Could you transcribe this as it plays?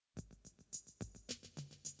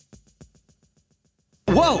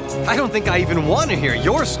Whoa! I don't think I even want to hear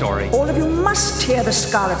your story. All of you must hear the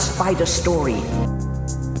Scarlet Spider story.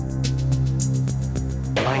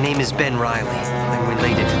 My name is Ben Reilly. I'm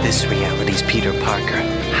related to this reality's Peter Parker.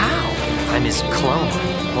 How? I'm his clone.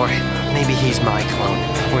 Or maybe he's my clone.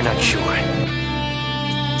 We're not sure.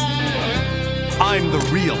 I'm the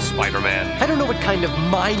real Spider-Man. I don't know what kind of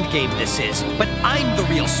mind game this is, but I'm the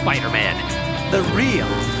real Spider-Man. The real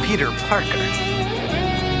Peter Parker.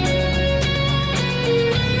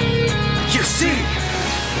 You see, I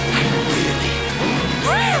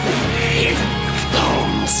really hate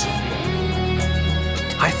clones.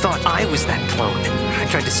 I thought I was that clone. I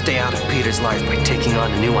tried to stay out of Peter's life by taking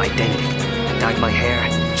on a new identity. I dyed my hair,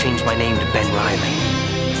 changed my name to Ben Reilly.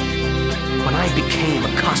 When I became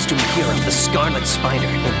a costume hero, the Scarlet Spider,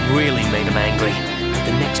 it really made him angry.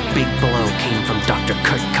 The next big blow came from Dr.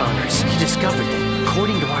 Kurt Connors. He discovered that,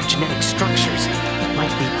 according to our genetic structures, it might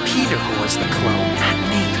be Peter who was the clone, not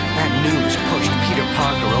me. That news pushed Peter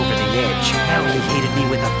Parker over the edge. Now he hated me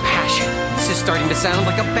with a passion. This is starting to sound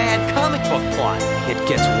like a bad comic book plot. It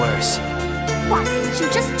gets worse. Why didn't you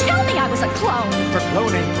just tell me I was a clone? The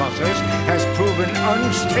cloning process has proven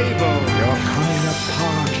unstable. You're coming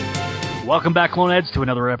apart. Welcome back, Cloneheads, to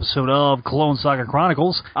another episode of Clone Saga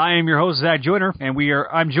Chronicles. I am your host, Zach Joyner, and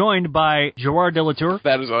I'm joined by Gerard Delatour.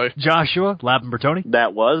 That is I. Joshua Lappin Bertoni.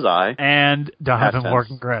 That was I. And Donovan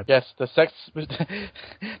Morgan-Grad. Yes, the sex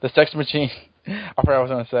machine. I forgot what I was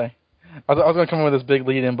going to say. I was going to come in with this big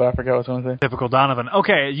lead-in, but I forgot what I was going to say. Typical Donovan.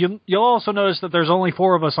 Okay, you'll also notice that there's only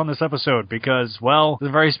 4 of us on this episode because, well, the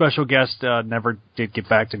very special guest never did get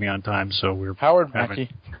back to me on time, so we're Howard Mackey.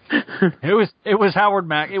 It was Howard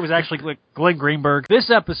Mack. It was actually Glenn Greenberg.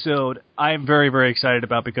 This episode I am very, very excited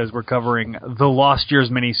about because we're covering the Lost Years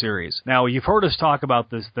miniseries. Now, you've heard us talk about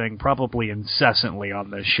this thing probably incessantly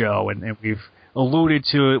on this show, and we've alluded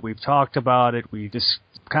to it. We've talked about it. We just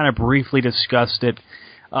kind of briefly discussed it.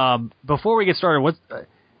 Before we get started,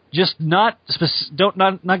 not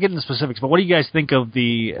get into specifics, but what do you guys think of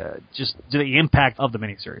the impact of the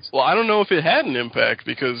miniseries? Well, I don't know if it had an impact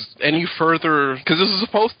because this is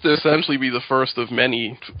supposed to essentially be the first of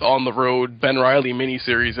many on the road Ben Reilly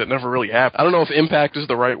miniseries that never really happened. I don't know if impact is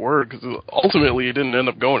the right word because ultimately it didn't end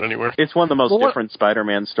up going anywhere. It's one of the most different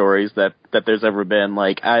Spider-Man stories that there's ever been.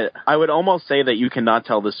 Like I would almost say that you cannot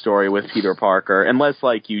tell the story with Peter Parker unless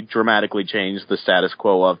you dramatically change the status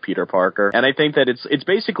quo of Peter Parker. And I think that it's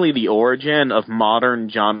basically the origin of modern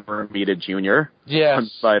John Romita Jr. Yes. on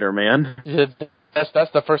Spider-Man. Yeah,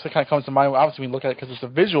 that's the first thing that kind of comes to mind. Obviously, we look at it because it's a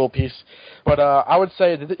visual piece. But I would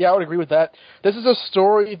say, I would agree with that. This is a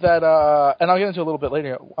story that, and I'll get into a little bit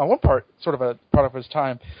later. On one part, sort of a product of its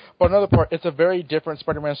time. But another part, it's a very different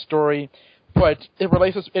Spider-Man story. But it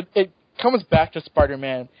relates us, it comes back to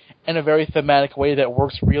Spider-Man in a very thematic way that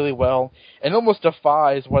works really well and almost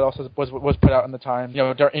defies what else was put out in the time, in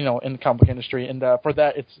the comic book industry. And for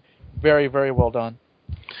that, it's very, very well done.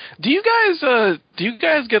 Do you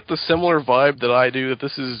guys get the similar vibe that I do? That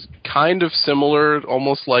this is kind of similar,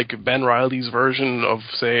 almost like Ben Reilly's version of,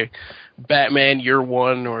 say, Batman Year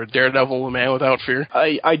One or Daredevil: The Man Without Fear?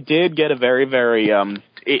 I did get a very, very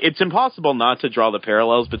it's impossible not to draw the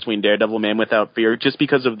parallels between Daredevil, Man Without Fear, just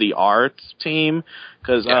because of the art team.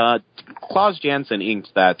 Because Klaus Janson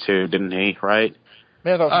inked that too, didn't he? Right?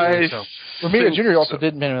 Man Without Fear. Romita Jr. also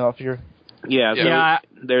did Man Without Fear. Yeah.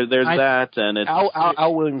 There's that, and it's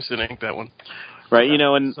Al Williamson inked that one. Right,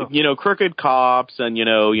 crooked cops and,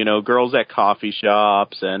 girls at coffee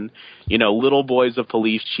shops and, little boys of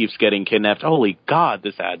police chiefs getting kidnapped. Holy God,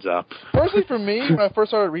 this adds up. Personally, for me, when I first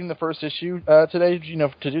started reading the first issue today,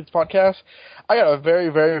 to do this podcast, I got a very,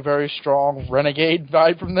 very, very strong Renegade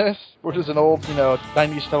vibe from this, which is an old,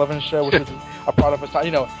 90s television show, which is a product of its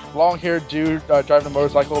time. Long-haired dude driving a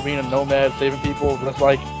motorcycle, being a nomad, saving people.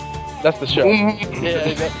 That's the show. Yeah,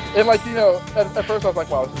 and at first I was like,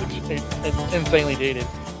 wow, this is insanely dated.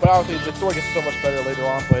 But obviously the story gets so much better later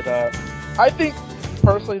on. But I think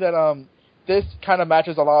personally that this kind of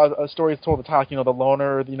matches a lot of stories told at the time. The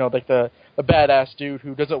loner, the badass dude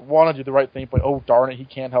who doesn't want to do the right thing, but oh darn it, he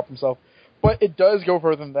can't help himself. But it does go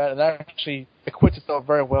further than that, and that actually acquits itself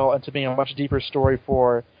very well into being a much deeper story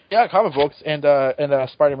for comic books and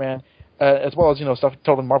Spider-Man. As well as, stuff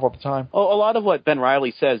told in Marvel at the time. Oh, a lot of what Ben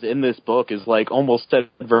Reilly says in this book is almost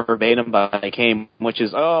said verbatim by Kane, which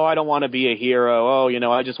is, I don't want to be a hero.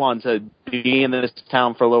 I just want to be in this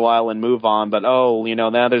town for a little while and move on. But,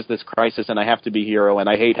 now there's this crisis and I have to be a hero and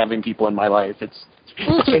I hate having people in my life. It's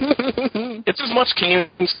as much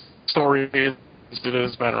Kane's story as it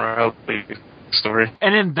is Ben Reilly's story.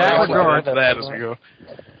 And in that regard, as we go.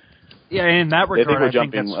 Yeah, in that regard, I think we're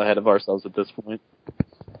jumping ahead of ourselves at this point.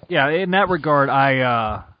 Yeah, in that regard,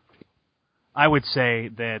 I would say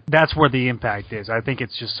that's where the impact is. I think it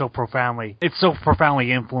so profoundly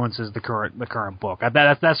influences the current book.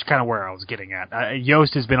 That's kind of where I was getting at.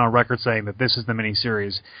 Yost has been on record saying that this is the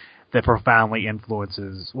miniseries that profoundly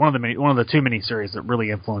influences one of the two miniseries that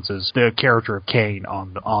really influences the character of Kane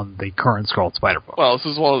on the current Scarlet Spider book. Well, this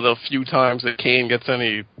is one of the few times that Kane gets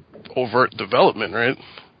any overt development, right?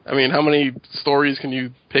 I mean, how many stories can you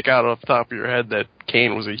pick out off the top of your head that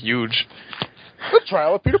Kane was a huge... The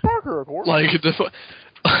trial of Peter Parker, of course.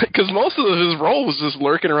 Because most of his role was just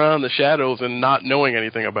lurking around in the shadows and not knowing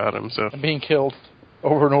anything about him. So and being killed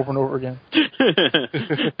over and over and over again.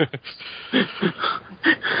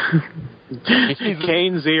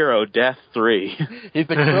 Kane 0, Death 3. He's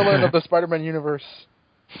the Krillin of the Spider-Man universe.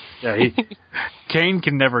 Yeah, Kane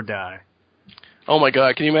can never die. Oh my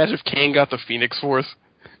God! Can you imagine if Kane got the Phoenix Force?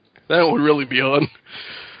 That would really be on.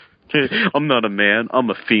 I'm not a man. I'm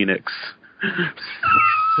a phoenix.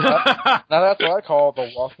 Now that's what I call the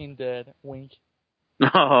Walking Dead. Wink.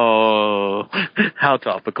 Oh, how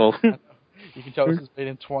topical. You can tell this is made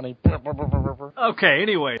in 20. Okay,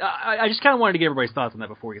 anyway, I just kind of wanted to get everybody's thoughts on that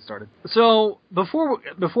before we get started. So, before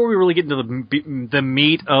we really get into the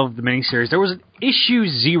meat of the miniseries, there was an issue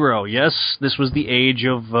 0. Yes, this was the age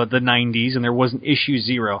of the 90s, and there was an issue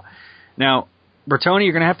 0. Now, Bertoni,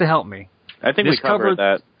 you're going to have to help me. I think we covered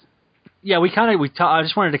that. Yeah, I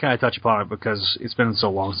just wanted to kind of touch upon it because it's been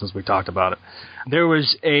so long since we talked about it. There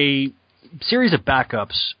was a series of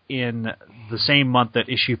backups in the same month that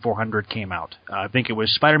issue 400 came out. I think it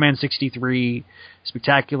was Spider-Man 63,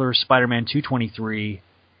 Spectacular Spider-Man 223,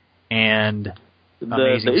 and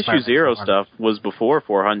the issue Spider-Man 0 stuff was before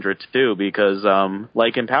 400 too, because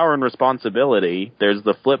like in Power and Responsibility, there's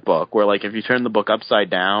the flip book where like if you turn the book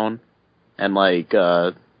upside down and like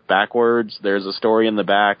backwards, there's a story in the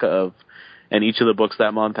back of. And each of the books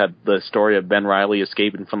that month had the story of Ben Reilly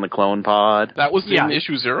escaping from the clone pod. That was in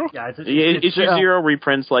issue 0? Yeah, issue 0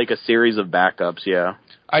 reprints like a series of backups, yeah.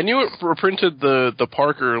 I knew it reprinted the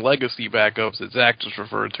Parker Legacy backups that Zach just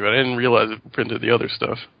referred to. I didn't realize it reprinted the other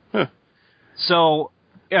stuff. Huh. So,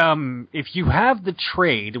 if you have the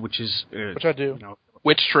trade, which I do.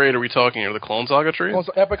 Which trade are we talking here? The Clone Saga trade?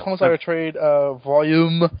 Epic Clone Saga trade,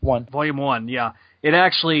 Volume 1. Volume 1, yeah. It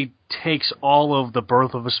actually takes all of the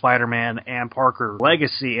Birth of a Spider-Man and Parker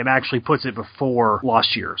Legacy and actually puts it before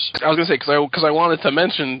Lost Years. I was going to say, because I wanted to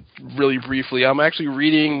mention really briefly, I'm actually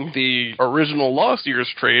reading the original Lost Years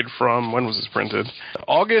trade from, when was this printed?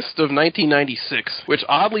 August of 1996, which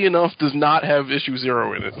oddly enough does not have issue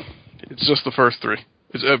 0 in it. It's just the first 3.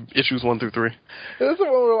 It's issues 1 through 3. This is the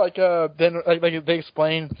one where they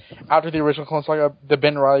explain after the original Clone Saga, the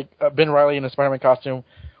Ben Reilly in a Spider-Man costume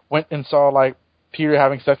went and saw like Peter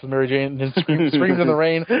having sex with Mary Jane and then screams in the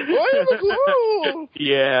rain. I am a clone!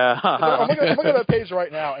 Yeah. I'm looking at that page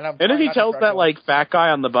right now, and then he tells that like fat guy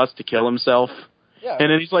on the bus to kill himself. Yeah.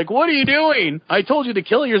 And then he's like, "What are you doing? I told you to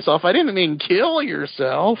kill yourself. I didn't mean kill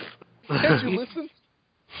yourself." Can't you listen?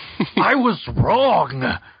 I was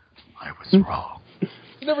wrong.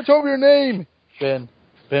 You never told me your name.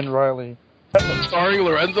 Ben Reilly. Starring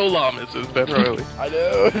Lorenzo Lamas as Ben Reilly. I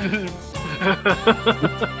know.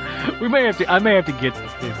 I may have to get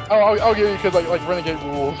this. I'll give you because like Renegade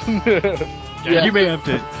rules. Yeah. You may have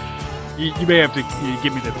to. You may have to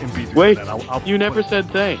give me the MP3. Wait, I'll you never said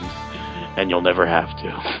thanks, and you'll never have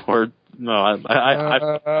to. Or no,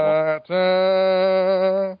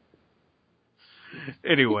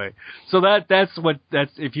 Anyway, so that's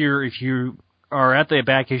if you are at the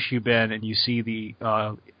back issue bin and you see the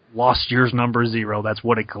Lost Years number 0, that's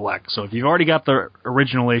what it collects. So if you've already got the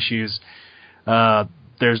original issues,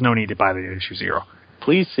 there's no need to buy the issue 0.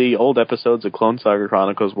 Please see old episodes of Clone Saga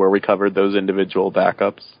Chronicles where we covered those individual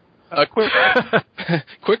backups.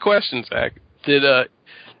 Quick question, Zach. Did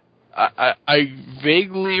I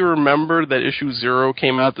vaguely remember that issue 0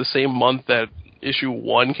 came out the same month that issue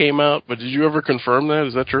 1 came out, but did you ever confirm that?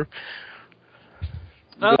 Is that true?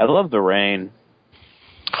 I love the rain.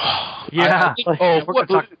 Yeah.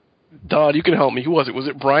 Don, you can help me. Who was it? Was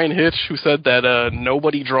it Brian Hitch who said that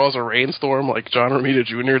nobody draws a rainstorm like John Romita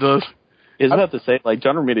Jr. does? Isn't that to say, like,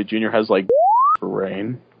 John Romita Jr. has, like, for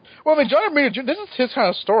rain? Well, I mean, John Romita Jr., this is his kind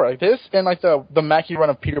of story. Like this and, like, the Mackie run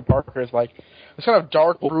of Peter Parker is, like, this kind of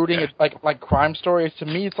dark, brooding, like crime stories. To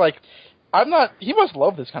me, it's like, he must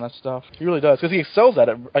love this kind of stuff. He really does, because he excels at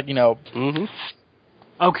it, like, you know. Mm-hmm.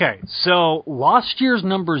 Okay, so Lost Years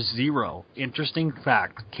number 0, interesting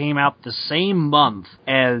fact, came out the same month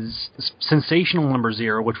as Sensational number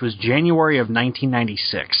 0, which was January of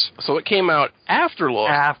 1996. So it came out after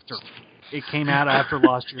Lost. After. it came out after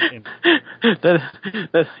Lost Years.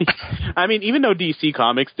 I mean, even though DC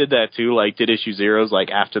Comics did that too, like did issue zeros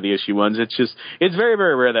like after the issue ones, it's very,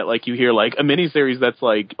 very rare that like you hear like a miniseries that's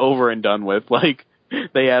like over and done with, like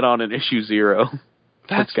they add on an issue zero.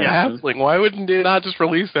 That's baffling. Why wouldn't they not just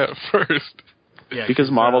release that first? Yeah,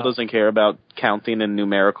 because Marvel doesn't care about counting in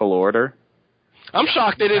numerical order. I'm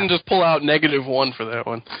shocked they didn't just pull out -1 for that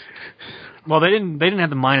one. Well, they didn't have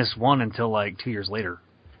the -1 until like 2 years later.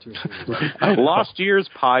 Lost Years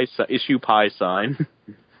issue pi sign.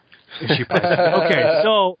 Okay,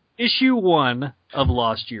 so issue 1 of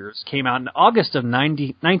Lost Years came out in August of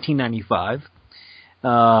 1995.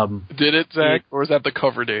 Did it, Zach, or is that the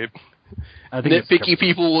cover date? I think nitpicky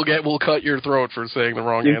people will cut your throat for saying the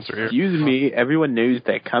wrong answer here. Excuse me, everyone knows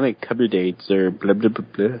that comic cover dates are blah blah blah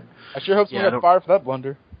blah. I sure hope someone got fired for that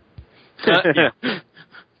blunder.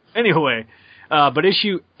 Anyway, but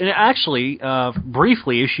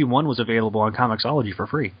briefly, issue 1 was available on Comixology for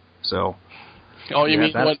free. So. Oh, you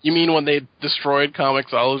mean when they destroyed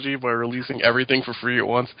Comixology by releasing everything for free at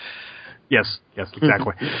once? Yes,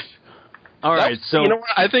 exactly. All right, so you know what?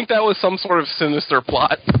 I think that was some sort of sinister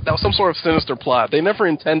plot. They never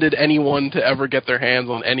intended anyone to ever get their hands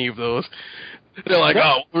on any of those. They're like,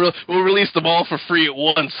 we'll release them all for free at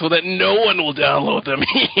once so that no one will download them.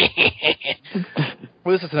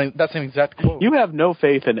 Well, that's an exact quote. You have no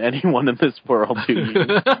faith in anyone in this world, do you?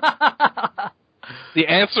 The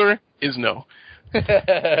answer is no.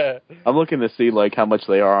 I'm looking to see like how much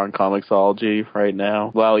they are on Comixology right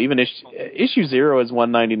now. Well, even issue 0 is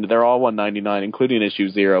 $1.99. They're all $1.99, including issue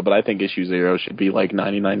 0. But I think issue 0 should be like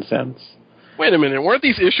 99 cents. Wait a minute, weren't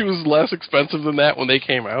these issues less expensive than that when they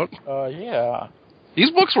came out? Yeah.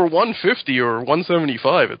 These books were $150 or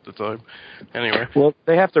 $175 at the time. Anyway. Well,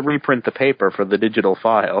 they have to reprint the paper for the digital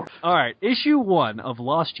file. All right, issue 1 of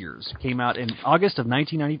Lost Years came out in August of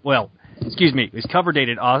 1990. Well, excuse me, it was cover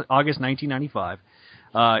dated August 1995.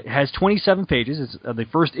 It has 27 pages. The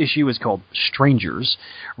first issue is called Strangers,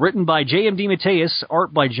 written by J.M. DeMatteis,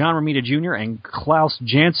 art by John Romita Jr., and Klaus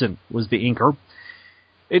Janson was the inker.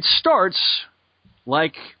 It starts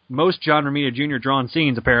like most John Romita Jr. drawn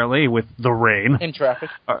scenes, apparently, with the rain. In traffic.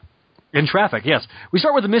 In traffic, yes. We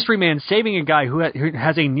start with the mystery man saving a guy who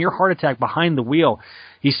has a near heart attack behind the wheel.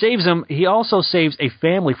 He saves him. He also saves a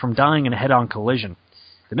family from dying in a head-on collision.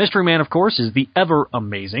 The mystery man, of course, is the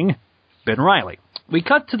ever-amazing Ben Reilly. We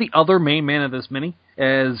cut to the other main man of this mini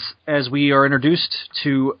as we are introduced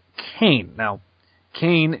to Kane. Now,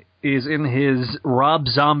 Kane is in his Rob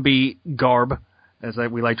Zombie garb, as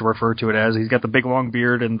we like to refer to it as. He's got the big long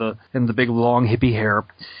beard and the big long hippie hair.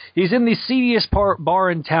 He's in the seediest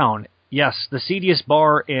bar in town. Yes, the seediest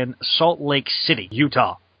bar in Salt Lake City,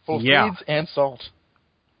 Utah. Both weeds and salt.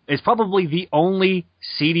 It's probably the only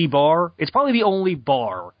seedy bar. It's probably the only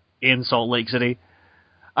bar in Salt Lake City.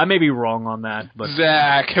 I may be wrong on that, but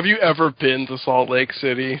Zach, have you ever been to Salt Lake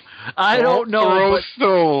City? I don't know. Throw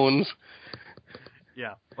stones.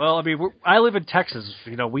 Yeah. Well, I mean, I live in Texas.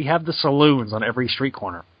 You know, we have the saloons on every street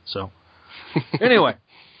corner. So, anyway,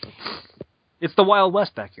 it's the Wild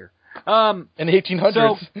West back here. In the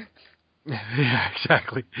 1800s. Yeah,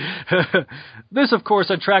 exactly. This, of course,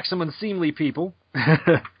 attracts some unseemly people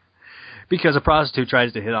because a prostitute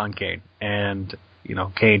tries to hit on Kane, and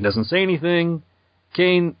Kane doesn't say anything.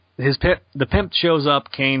 Kane, the pimp shows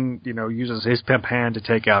up. Kane, uses his pimp hand to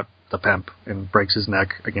take out the pimp and breaks his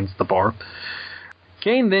neck against the bar.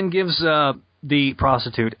 Kane then gives the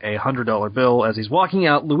prostitute a $100 bill. As he's walking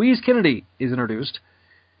out, Louise Kennedy is introduced,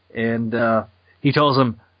 and he tells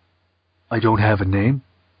him, "I don't have a name.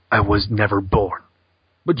 I was never born.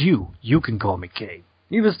 But you can call me Kane."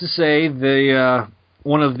 Needless to say,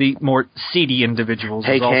 one of the more seedy individuals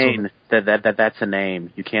is also... Hey, Kane, that's a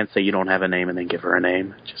name. You can't say you don't have a name and then give her a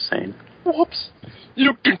name. Just saying. Whoops.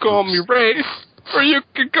 You can call me Ray, or you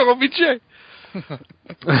can call me Jay.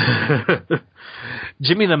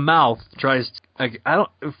 Jimmy the Mouth tries to,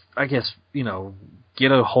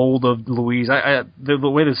 get a hold of Louise. The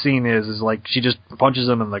way the scene is like she just punches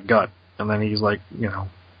him in the gut, and then he's like,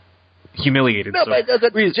 humiliated. Nobody does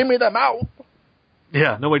it to Jimmy the Mouth.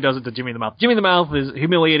 Yeah, nobody does it to Jimmy the Mouth. Jimmy the Mouth is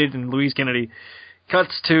humiliated, and Louise Kennedy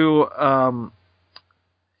cuts to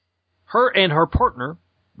her and her partner,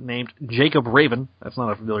 named Jacob Raven. That's not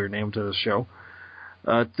a familiar name to this show.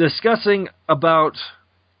 Discussing about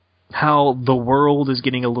how the world is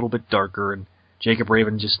getting a little bit darker, and Jacob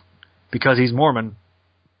Raven, just because he's Mormon,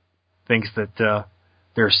 thinks that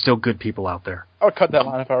there are still good people out there. I would cut that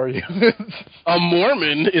line if I were you. A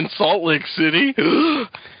Mormon in Salt Lake City?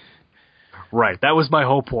 Right, that was my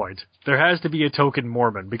whole point. There has to be a token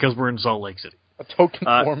Mormon because we're in Salt Lake City. A token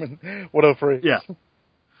Mormon? What a phrase. Yeah.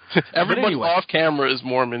 Everybody anyway. off camera is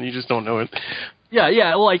Mormon. You just don't know it.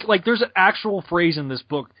 Yeah. Like there's an actual phrase in this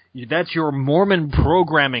book. That's your Mormon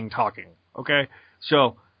programming talking. Okay,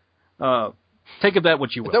 so take of that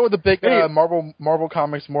what you will. Is that what the big Marvel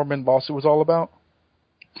Comics Mormon lawsuit was all about?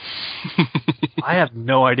 I have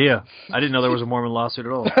no idea. I didn't know there was a Mormon lawsuit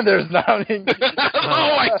at all. There's not.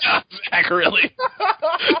 Oh my God, Zach, really?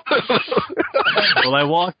 Well, I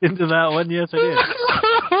walked into that one. Yes, I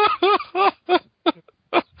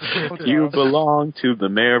did. You belong to the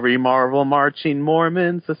Merry Marvel Marching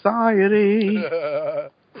Mormon Society.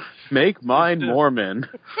 Make mine Mormon.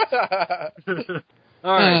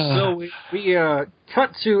 All right, so we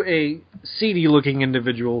cut to a seedy-looking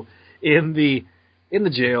individual in the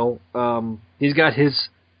jail. He's got his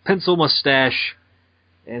pencil mustache,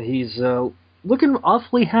 and he's looking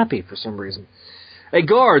awfully happy for some reason. A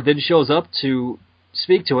guard then shows up to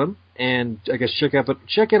speak to him and I guess check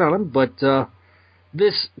in on him, but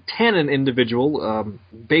this Tannen individual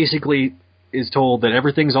basically is told that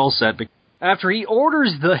everything's all set. After he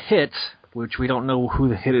orders the hit, which we don't know who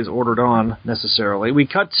the hit is ordered on necessarily, we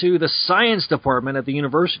cut to the science department at the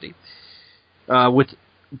university. With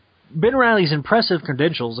Ben Reilly's impressive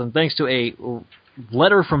credentials, and thanks to a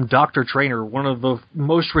letter from Dr. Traynor, one of the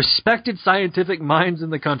most respected scientific minds in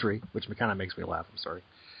the country, which kind of makes me laugh, I'm sorry,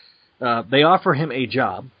 they offer him a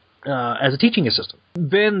job as a teaching assistant.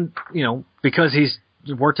 Ben, because he's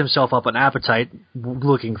worked himself up an appetite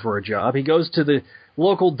looking for a job, he goes to the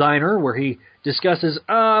local diner where he discusses,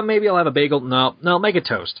 maybe I'll have a bagel. No, make a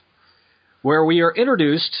toast. Where we are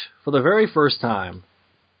introduced for the very first time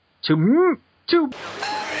to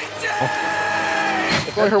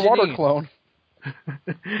it's only her water clone.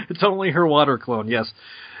 It's only her water clone, yes.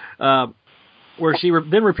 Where she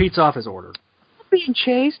then repeats off his order. Being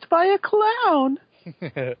chased by a clown.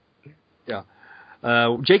 Yeah.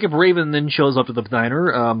 Jacob Raven then shows up to the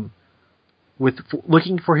diner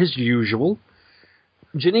looking for his usual.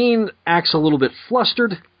 Janine acts a little bit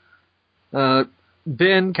flustered.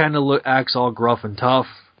 Ben kind of acts all gruff and tough,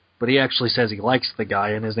 but he actually says he likes the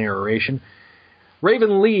guy in his narration.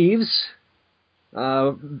 Raven leaves.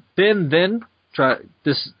 Ben then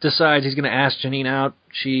decides he's going to ask Janine out.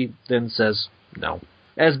 She then says no.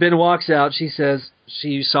 As Ben walks out, she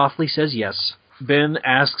softly says yes. Ben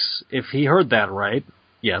asks if he heard that right.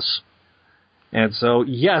 Yes. And so,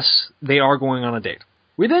 yes, they are going on a date.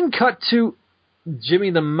 We then cut to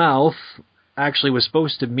Jimmy the Mouth. Actually was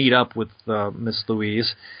supposed to meet up with Miss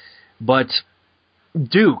Louise, but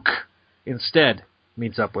Duke instead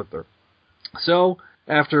meets up with her. So,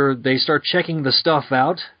 after they start checking the stuff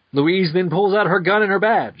out, Louise then pulls out her gun and her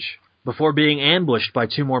badge before being ambushed by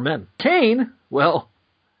two more men. Kane,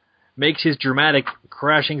 makes his dramatic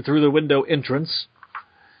crashing through the window entrance,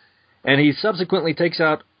 and he subsequently takes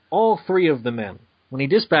out all three of the men. When he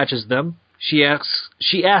dispatches them, she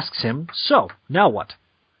asks him, so, now what?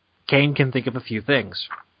 Kane can think of a few things.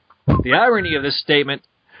 The irony of this statement,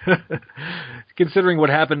 considering what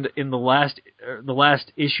happened in the last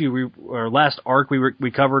arc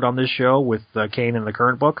we covered on this show with Kane in the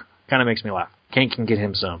current book, kind of makes me laugh. Kane can get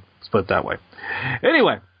him some. Let's put it that way.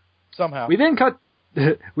 Anyway, somehow we then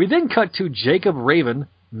cut to Jacob Raven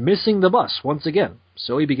missing the bus once again.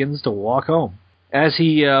 So he begins to walk home. As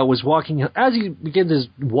he begins his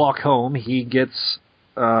walk home, he gets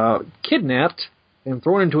kidnapped and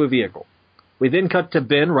thrown into a vehicle. We then cut to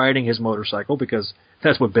Ben riding his motorcycle, because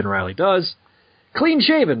that's what Ben Reilly does.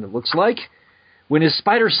 Clean-shaven, it looks like, when his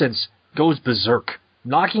spider sense goes berserk,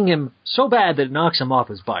 knocking him so bad that it knocks him off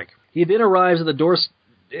his bike. He then arrives at the door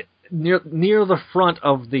near the front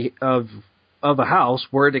of the house,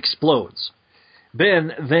 where it explodes.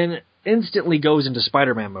 Ben then instantly goes into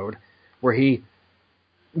Spider-Man mode, where he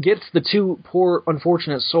gets the two poor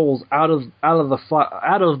unfortunate souls out of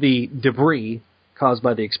the debris caused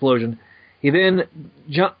by the explosion. He then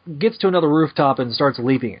gets to another rooftop and starts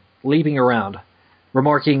leaping around,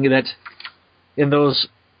 remarking that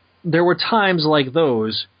there were times like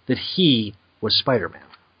those that he was Spider-Man.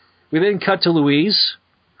 We then cut to Louise,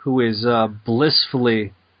 who is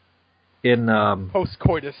blissfully in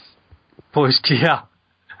post-coitus. Yeah,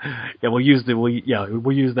 we'll use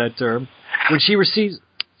that term. When she receives,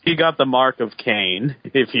 he got the mark of Cain,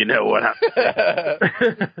 if you know what I.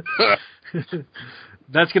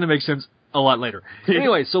 That's going to make sense a lot later.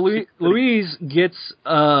 Anyway, so Louise gets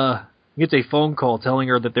a phone call telling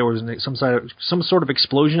her that there was some sort of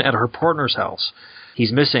explosion at her partner's house.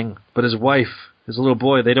 He's missing, but his wife, his little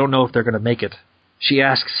boy, they don't know if they're going to make it. She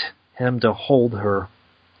asks him to hold her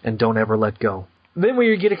and don't ever let go. Then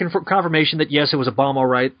we get a confirmation that yes, it was a bomb, all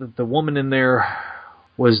right. That the woman in there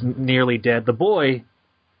was nearly dead. The boy,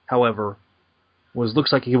 however,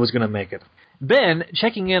 looks like he was going to make it. Ben,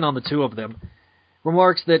 checking in on the two of them,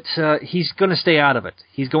 remarks that he's going to stay out of it.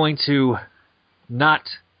 He's going to not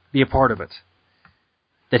be a part of it.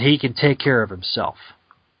 That he can take care of himself.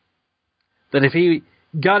 That if he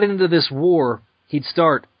got into this war, he'd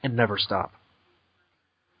start and never stop.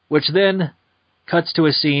 Which then cuts to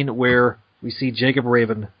a scene where we see Jacob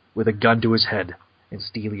Raven with a gun to his head and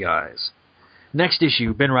steely eyes. Next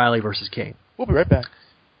issue, Ben Reilly versus Kane. We'll be right back.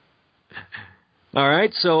 All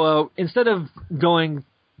right, so instead of going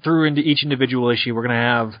through into each individual issue, we're going to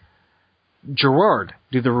have Gerard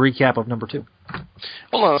do the recap of number 2.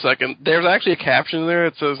 Hold on a second. There's actually a caption there.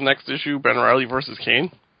 It says next issue, Ben Reilly versus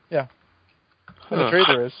Kane. Yeah. The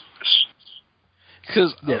trailer is.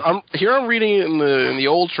 Because I'm reading it in the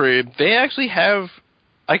old trade. They actually have.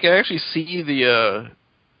 I can actually see the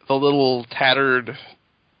little tattered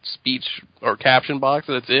speech or caption box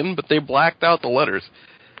that it's in, but they blacked out the letters.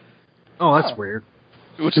 Oh, that's weird.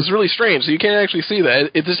 Which is really strange. So you can't actually see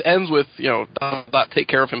that. It just ends with not take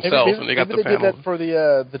care of himself, and they got the panel. Maybe they did that for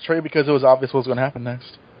the trade because it was obvious what was going to happen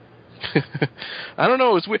next. I don't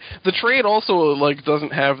know. It's weird. The trade also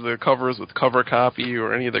doesn't have the covers with cover copy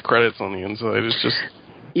or any of the credits on the inside. It's just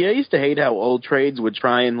I used to hate how old trades would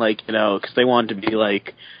try and because they wanted to be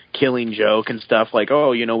Killing Joke and stuff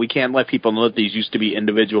we can't let people know that these used to be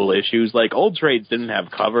individual issues. Old trades didn't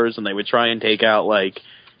have covers, and they would try and take out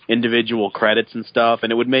individual credits and stuff,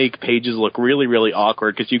 and it would make pages look really, really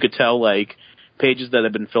awkward because you could tell pages that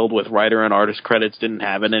had been filled with writer and artist credits didn't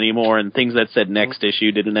have it anymore, and things that said next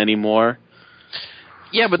issue didn't anymore.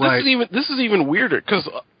 Yeah, but this is even weirder because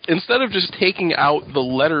instead of just taking out the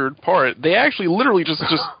lettered part, they actually literally just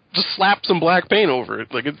slap some black paint over it.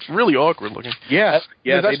 It's really awkward looking. Yeah,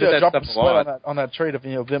 they did did that stuff a lot on that trade of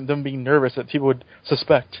them being nervous that people would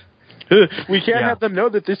suspect. We can't have them know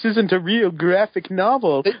that this isn't a real graphic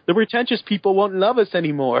novel. The pretentious people won't love us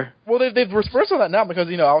anymore. Well, they've reversed on that now because,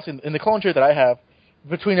 obviously in the clone trade that I have,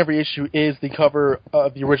 between every issue is the cover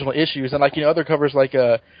of the original issues. And, other covers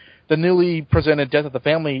the newly presented Death of the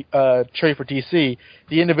Family trade for DC,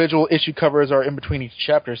 the individual issue covers are in between each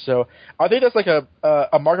chapter. So I think that's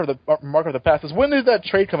a mark of the past. When did that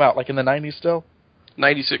trade come out? In the 90s still?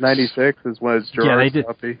 96. 96 is was Gerard's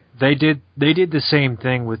copy. They did the same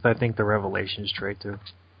thing with I think the Revelations trade too.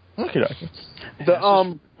 Okay.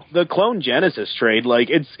 The Clone Genesis trade,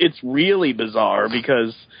 it's really bizarre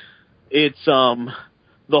because it's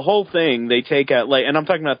the whole thing they take out and I'm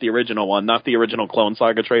talking about the original one, not the original Clone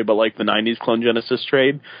Saga trade, but the 90s Clone Genesis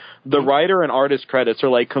trade. The writer and artist credits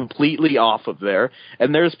are completely off of there,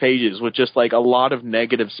 and there's pages with just a lot of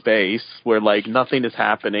negative space where nothing is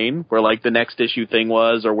happening, where the next issue thing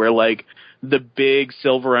was, or where the big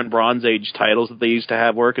Silver and Bronze Age titles that they used to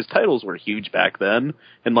have were, because titles were huge back then,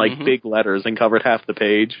 and big letters and covered half the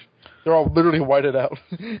page. They're all literally whited out,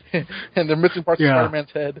 and they're missing parts of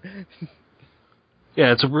Spider-Man's head.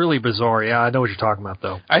 Yeah, it's really bizarre. Yeah, I know what you're talking about,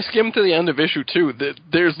 though. I skimmed to the end of issue 2.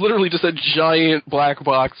 There's literally just a giant black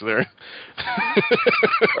box there.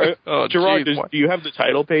 Gerard, do you have the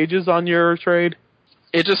title pages on your trade?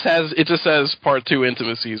 It just says Part 2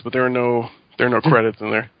 Intimacies, but there are no credits in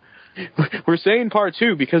there. We're saying Part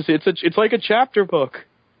 2 because it's like a chapter book.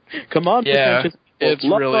 Come on, yeah,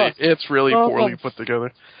 it's really poorly put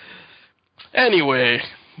together. Anyway,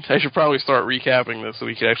 I should probably start recapping this so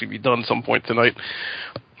we can actually be done some point tonight.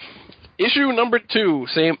 Issue number 2,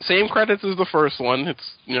 same credits as the first one.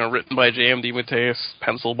 It's written by J.M. DeMatteis,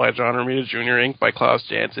 penciled by John Romita Jr., inked by Klaus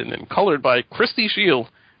Janson, and colored by Christy Shield,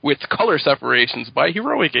 with color separations by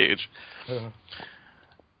Heroic Age.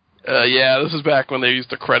 This is back when they used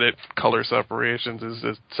to credit color separations as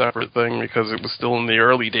a separate thing because it was still in the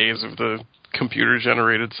early days of the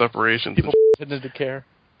computer-generated separations. People didn't care.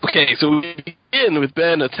 Okay, so we begin with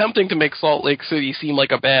Ben attempting to make Salt Lake City seem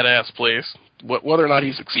like a badass place. Whether or not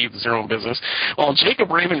he succeeds is their own business. While Jacob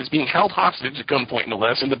Raven is being held hostage at gunpoint, no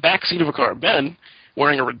less, in the backseat of a car, Ben,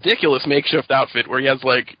 wearing a ridiculous makeshift outfit where he has,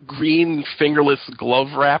 green fingerless glove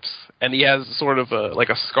wraps, and he has sort of a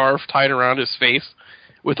scarf tied around his face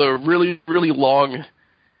with a really, really long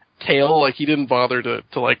tail. He didn't bother to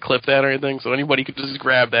clip that or anything, so anybody could just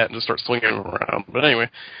grab that and just start swinging him around. But anyway,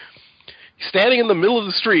 he's standing in the middle of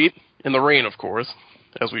the street, in the rain, of course,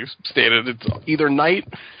 as we've stated. It's either night,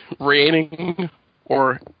 raining,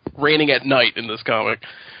 or raining at night in this comic.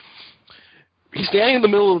 He's standing in the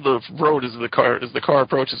middle of the road as the car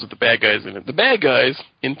approaches with the bad guys in it. The bad guys,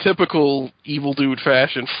 in typical evil dude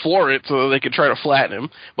fashion, floor it so that they can try to flatten him.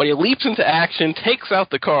 But he leaps into action, takes out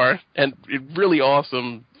the car, and a really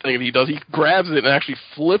awesome thing that he does, he grabs it and actually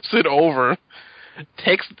flips it over,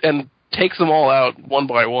 takes them all out one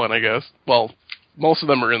by one, I guess. Well, most of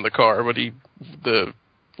them are in the car, but he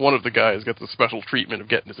one of the guys gets a special treatment of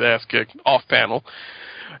getting his ass kicked off panel,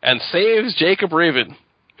 and saves Jacob Raven,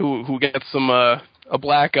 who gets some a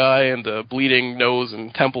black eye and a bleeding nose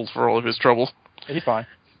and temples for all of his troubles. He's fine.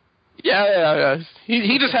 Yeah.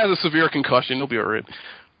 He just has a severe concussion. He'll be alright.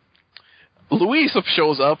 Louise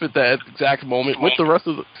shows up at that exact moment with the rest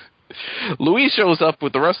of the... Louise shows up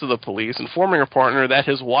with the rest of the police, informing her partner that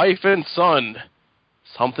his wife and son,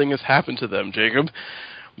 something has happened to them, Jacob.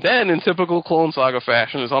 Ben, in typical Clone Saga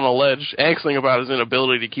fashion, is on a ledge, angsting about his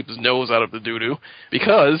inability to keep his nose out of the doo-doo,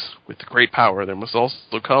 because, with great power, there must also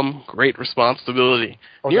come great responsibility.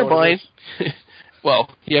 Nearby...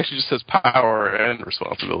 Well, he actually just says power and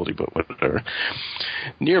responsibility, but whatever.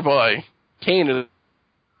 Nearby, Kane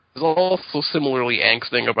is also similarly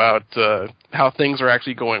angsting about how things are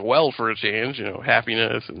actually going well for a change,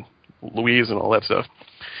 happiness and Louise and all that stuff.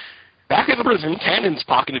 Back at the prison, Cannon's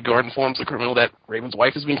pocketed guard informs the criminal that Raven's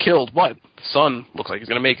wife has been killed, but the son looks like he's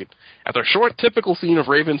going to make it. After a short, typical scene of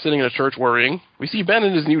Raven sitting in a church worrying, we see Ben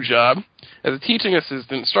in his new job as a teaching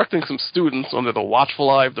assistant instructing some students under the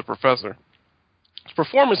watchful eye of the professor. His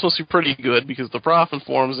performance must be pretty good because the prof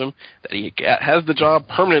informs him that he has the job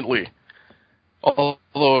permanently.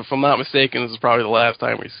 Although, if I'm not mistaken, this is probably the last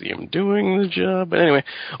time we see him doing the job. But anyway,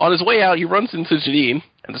 on his way out, he runs into Janine,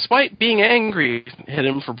 and despite being angry at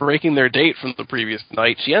him for breaking their date from the previous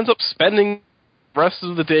night, she ends up spending the rest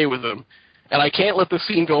of the day with him. And I can't let this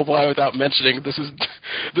scene go by without mentioning this is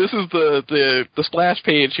the splash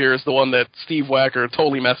page here is the one that Steve Wacker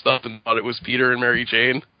totally messed up and thought it was Peter and Mary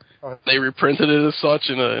Jane. They reprinted it as such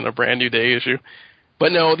in a Brand New Day issue.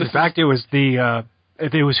 But no, in fact, it was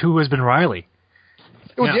Who Has Been Riley.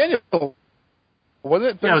 It was Daniel. Was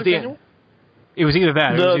it? Yeah, it was either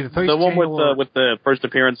that. The one with the first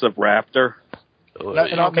appearance of Raptor.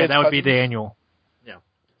 Okay, that would be the annual. Yeah.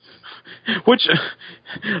 Which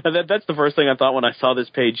that's the first thing I thought when I saw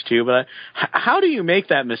this page too. But how do you make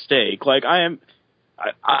that mistake? Like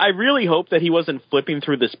I really hope that he wasn't flipping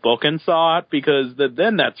through this book and saw it, because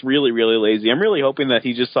then that's really, really lazy. I'm really hoping that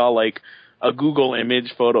he just saw like a Google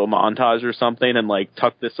image photo montage or something and like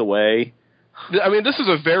tucked this away. I mean, this is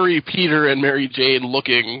a very Peter and Mary Jane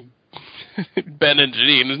looking Ben and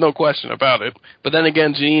Janine. There's no question about it. But then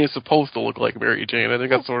again, Janine is supposed to look like Mary Jane. I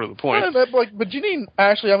think that's sort of the point. But Janine,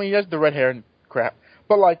 actually, I mean, he has the red hair and crap.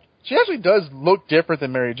 But like, she actually does look different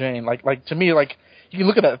than Mary Jane. Like to me, like, you can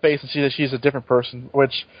look at that face and see that she's a different person,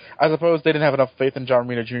 which I suppose they didn't have enough faith in John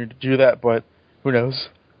Romita Jr. to do that, but who knows?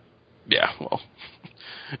 Yeah, well,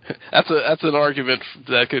 that's an argument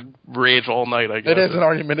that could rage all night, I guess. It is an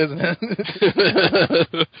argument, isn't it?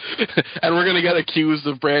 And we're going to get accused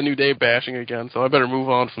of Brand New Day bashing again, so I better move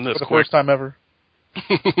on from this for the first time ever.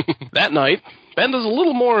 That night, Ben does a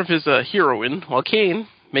little more of his heroine, while Kane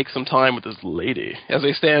makes some time with his lady, as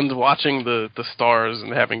they stand watching the stars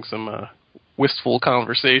and having some wistful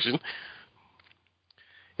conversation.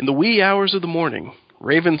 In the wee hours of the morning,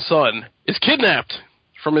 Raven's son is kidnapped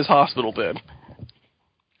from his hospital bed.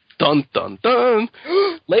 Dun, dun, dun.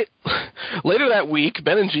 Later that week,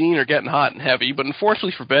 Ben and Janine are getting hot and heavy, but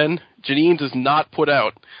unfortunately for Ben, Janine does not put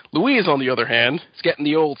out. Louise, on the other hand, is getting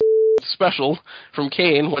the old special from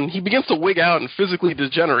Kane when he begins to wig out and physically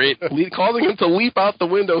degenerate, causing him to leap out the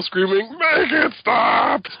window screaming, "Make it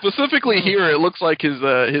stop!" Specifically here, it looks like his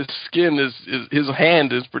skin his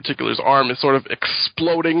hand in particular, his arm is sort of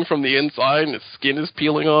exploding from the inside and his skin is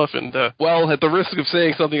peeling off, and well, at the risk of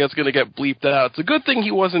saying something that's going to get bleeped out, it's a good thing he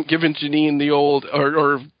wasn't giving Janine the old,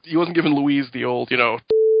 or he wasn't giving Louise the old,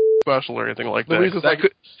 special or anything like that.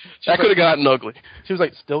 That could have gotten ugly. She was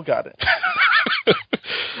like, still got it.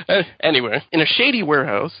 Anyway, in a shady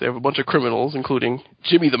warehouse, they have a bunch of criminals, including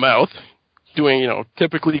Jimmy the Mouth, doing,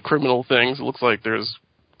 typically criminal things. It looks like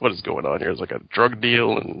what is going on here? There's like a drug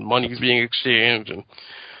deal and money's being exchanged and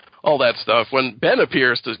all that stuff. When Ben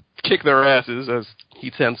appears to kick their asses, as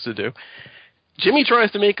he tends to do, Jimmy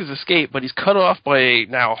tries to make his escape, but he's cut off by a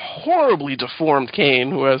now horribly deformed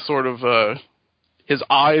Kane, who has sort of, his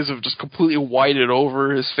eyes have just completely whited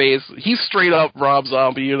over his face. He's straight up Rob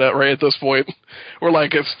Zombie right at this point, where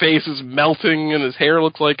like his face is melting and his hair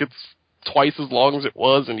looks like it's twice as long as it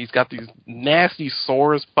was, and he's got these nasty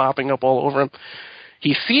sores popping up all over him.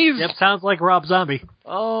 He sees... Yep, sounds like Rob Zombie.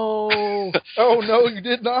 Oh. Oh, no, you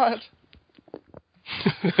did not.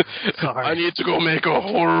 Sorry. I need to go make a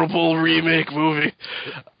horrible remake movie.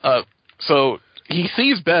 So... he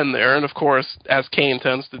sees Ben there, and of course, as Kane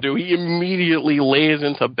tends to do, he immediately lays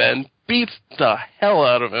into Ben, beats the hell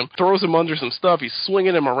out of him, throws him under some stuff, he's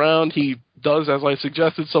swinging him around, he does as I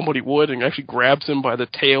suggested somebody would, and actually grabs him by the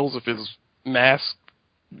tails of his mask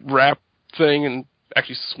wrap thing, and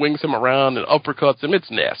actually swings him around and uppercuts him.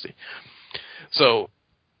 It's nasty. So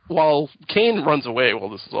while Kane runs away while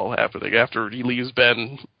this is all happening, after he leaves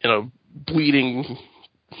Ben in a bleeding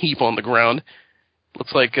heap on the ground,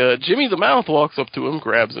 looks like Jimmy the Mouth walks up to him,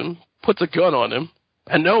 grabs him, puts a gun on him,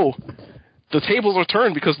 and no, the tables are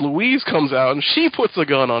turned because Louise comes out and she puts a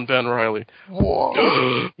gun on Ben Reilly. What?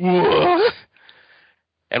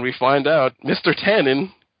 And we find out Mr.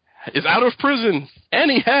 Tannen is out of prison, and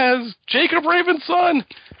he has Jacob Raven's son.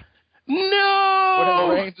 No!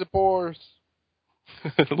 What reigns of Boars.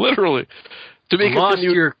 Literally. To be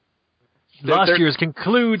continued. Lost Years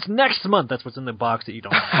concludes next month. That's what's in the box that you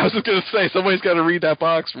don't have. I was just going to say, somebody's got to read that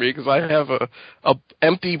box for me, because I have a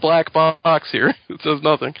empty black box here. It says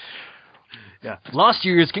nothing. Yeah. Lost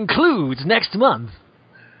Years concludes next month.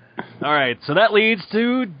 All right, so that leads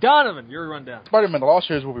to Donovan. Your rundown. Spider-Man: The Lost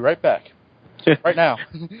Years will be right back. Right now.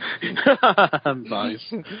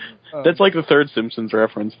 Nice. That's like the third Simpsons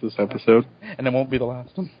reference this episode. And it won't be the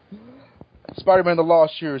last. Spider-Man: The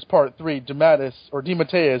Lost Years, Part 3, DeMatteis,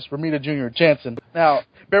 Romita Jr., Jansen. Now,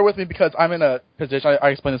 bear with me because I'm in a position, I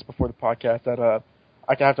explained this before the podcast, that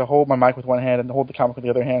I have to hold my mic with one hand and hold the comic with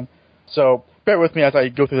the other hand. So, bear with me as I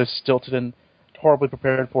go through this stilted and horribly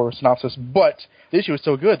prepared for synopsis, but the issue is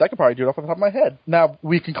so good, I could probably do it off the top of my head. Now,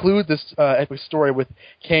 we conclude this epic story with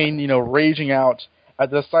Kane, raging out at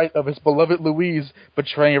the sight of his beloved Louise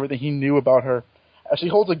betraying everything he knew about her. As she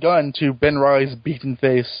holds a gun to Ben Reilly's beaten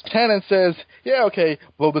face, Tannen says, yeah, okay,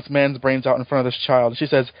 blow this man's brains out in front of this child. And she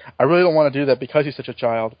says, I really don't want to do that because he's such a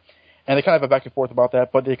child. And they kind of have a back and forth about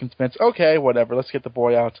that, but they convince, okay, whatever, let's get the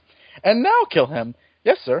boy out. And now kill him.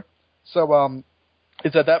 Yes, sir. So,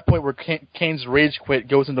 it's at that point where Kane's rage quit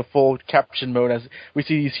goes into full caption mode as we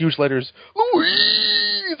see these huge letters,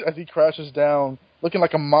 Louise, as he crashes down, looking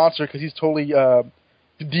like a monster because he's totally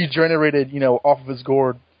degenerated, off of his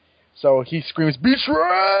gourd. So he screams,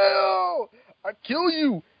 betrayal! I kill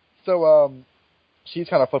you! So she's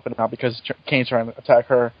kind of flipping out because Kane's trying to attack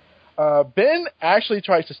her. Ben actually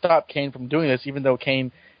tries to stop Kane from doing this, even though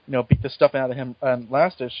Kane, beat the stuff out of him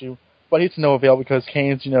last issue. But he's to no avail because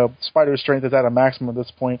Kane's, spider strength is at a maximum at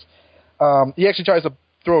this point. He actually tries to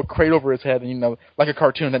throw a crate over his head, and, like a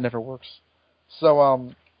cartoon, that never works.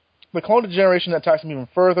 So, the clone generation attacks him even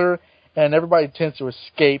further, and everybody tends to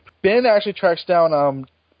escape. Ben actually tracks down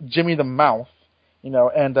Jimmy the Mouth,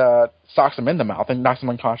 and socks him in the mouth and knocks him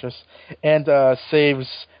unconscious, and saves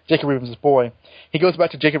Jacob Raven's boy. He goes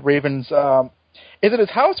back to Jacob Raven's, is it his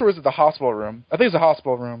house or is it the hospital room? I think it's the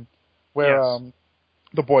hospital room where yes.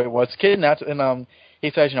 The boy was kidnapped, and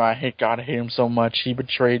he says, I hate God, I hate him so much. He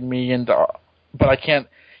betrayed me, and but I can't.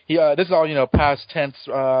 This is all past tense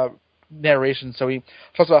narration, so he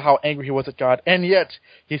talks about how angry he was at God, and yet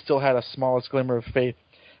he still had a smallest glimmer of faith,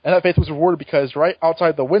 and that faith was rewarded because right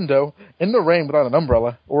outside the window, in the rain without an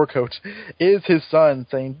umbrella or a coat, is his son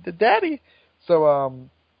saying, "Daddy," so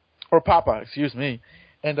or Papa, excuse me.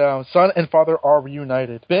 And son and father are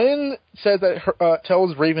reunited. Ben says that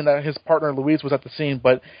tells Raven that his partner Louise was at the scene,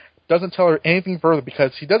 but doesn't tell her anything further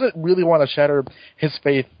because he doesn't really want to shatter his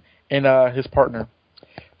faith in his partner.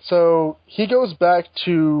 So he goes back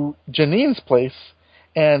to Janine's place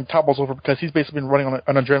and topples over because he's basically been running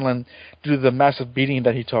on adrenaline due to the massive beating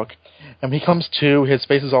that he took. And when he comes to, his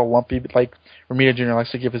face is all lumpy, like Romita Jr.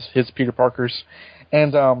 likes to give his Peter Parkers.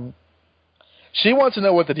 And she wants to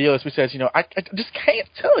know what the deal is. He says, I just can't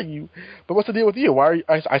tell you. But what's the deal with you? Why are you,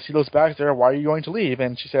 I see those bags there. Why are you going to leave?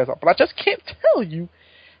 And she says, but I just can't tell you.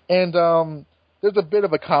 And there's a bit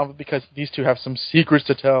of a conflict because these two have some secrets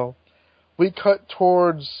to tell. We cut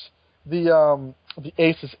towards the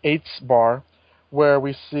Aces 8's bar where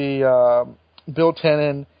we see Bill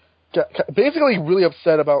Tannen basically really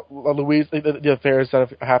upset about Louise, the affairs that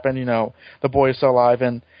have happened. The boy is still alive,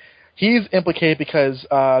 and he's implicated because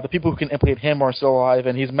the people who can implicate him are still alive,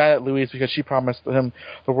 and he's mad at Louise because she promised him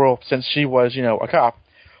the world since she was, a cop.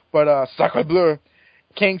 But sacre bleu,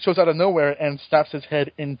 Kane shows out of nowhere and snaps his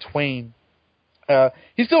head in twain.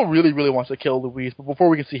 He still really, really wants to kill Louise, but before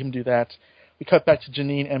we can see him do that, we cut back to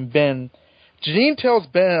Janine and Ben. Janine tells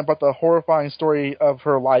Ben about the horrifying story of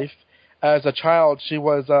her life. As a child, she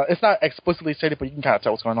was, it's not explicitly stated, but you can kind of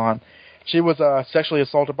tell what's going on. She was sexually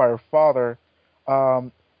assaulted by her father.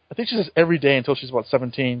 I think she says every day until she's about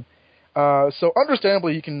 17. So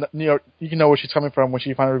understandably, you can know where she's coming from when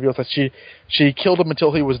she finally reveals that she killed him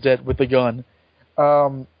until he was dead with the gun.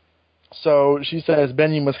 So she says,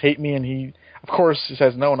 Ben, you must hate me, and he, of course, he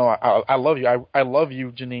says, no, I love you. I love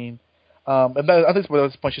you, Janine. And then, I think at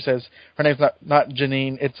this point she says her name's not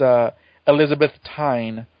Janine, it's Elizabeth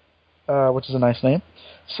Tyne, which is a nice name.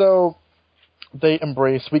 So they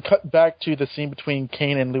embrace. We cut back to the scene between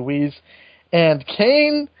Kane and Louise, and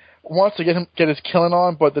Kane wants to get his killing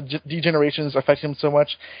on, but the degenerations affect him so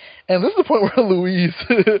much. And this is the point where Louise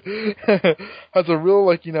has a real,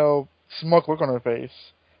 like, you know, smug look on her face,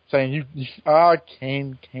 saying,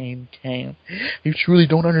 Kane, you truly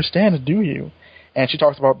don't understand, do you? And she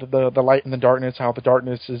talks about the light and the darkness, how the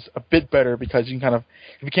darkness is a bit better because you can kind of,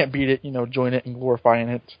 if you can't beat it, you know, join it and glorify in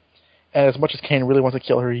it. And as much as Kane really wants to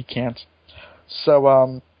kill her, he can't.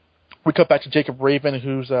 So we cut back to Jacob Raven,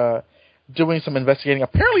 who's doing some investigating.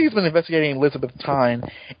 Apparently he's been investigating Elizabeth Tyne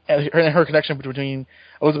and her connection between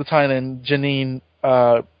Elizabeth Tyne and Janine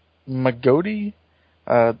Magodi.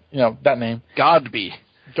 You know, that name. Godby.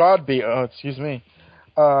 Oh, excuse me.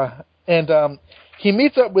 And he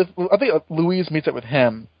meets up with, I think Louise meets up with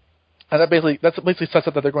him. And that basically sets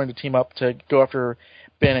up that they're going to team up to go after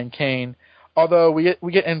Ben and Kane. Although we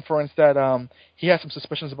get inference that he has some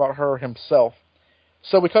suspicions about her himself.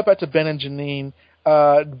 So we cut back to Ben and Janine.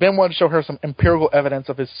 Ben wanted to show her some empirical evidence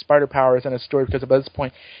of his spider powers and his story because at this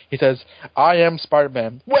point he says, I am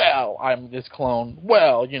Spider-Man. Well, I'm his clone.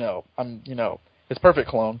 Well, you know, I'm, you know, his perfect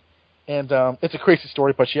clone. And it's a crazy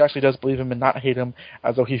story, but she actually does believe him and not hate him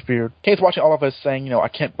as though he feared. Kane's watching all of us saying, you know, I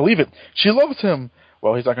can't believe it. She loves him.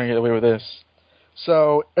 Well, he's not going to get away with this.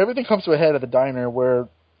 So everything comes to a head at the diner where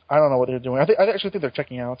I don't know what they're doing. I actually think they're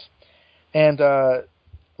checking out. And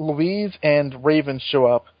Louise and Raven show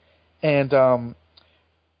up. And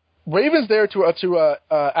Raven's there to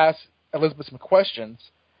ask Elizabeth some questions.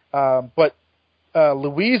 But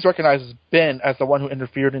Louise recognizes Ben as the one who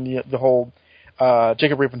interfered in the whole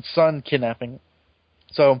Jacob Raven's son kidnapping.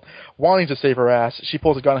 So, wanting to save her ass, she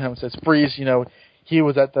pulls a gun on him and says, freeze, you know, he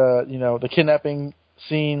was at the kidnapping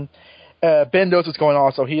scene. Ben knows what's going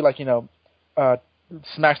on, so he, like, you know,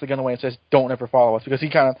 smacks the gun away and says, don't ever follow us, because he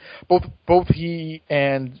kind of, both he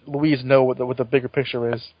and Louise know what the bigger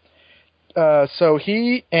picture is. So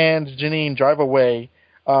he and Janine drive away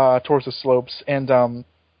towards the slopes, and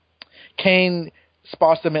Kane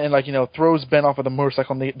spots them and, like, you know, throws Ben off of the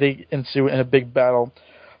motorcycle, and they ensue in a big battle.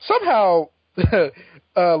 Somehow,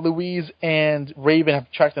 Louise and Raven have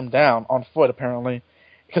tracked them down on foot, apparently,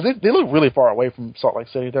 because they live really far away from Salt Lake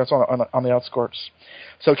City. They're on the outskirts.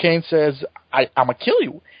 So Kane says, I'm going to kill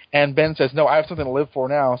you. And Ben says, no, I have something to live for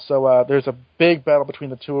now. So there's a big battle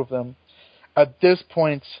between the two of them. At this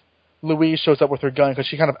point, Louise shows up with her gun because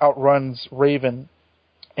she kind of outruns Raven.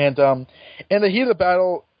 And in the heat of the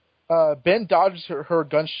battle, Ben dodges her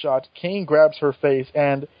gunshot. Kane grabs her face,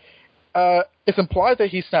 and it's implied that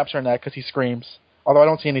he snaps her neck because he screams, although I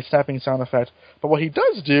don't see any snapping sound effect. But what he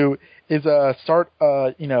does do is start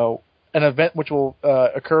you know, an event which will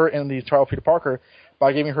occur in the trial of Peter Parker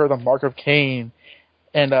by giving her the mark of Cain.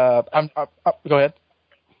 And go ahead.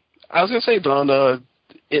 I was going to say, Don,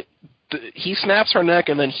 he snaps her neck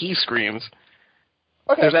and then he screams.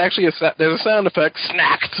 Okay. There's actually there's a sound effect,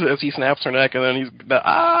 snacked, as he snaps her neck, and then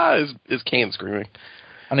is Kane screaming.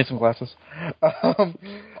 I need some glasses.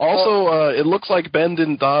 Also, it looks like Ben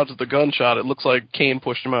didn't dodge the gunshot. It looks like Kane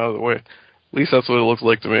pushed him out of the way. At least that's what it looks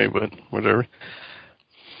like to me, but whatever.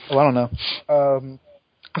 Well, I don't know.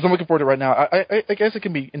 Because I'm looking forward to it right now. I guess it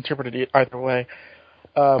can be interpreted either way.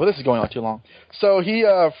 But this is going on too long. So he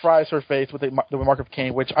fries her face with the mark of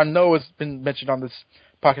Cain, which I know has been mentioned on this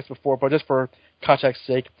podcast before, but just for context's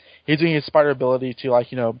sake, he's doing his spider ability to,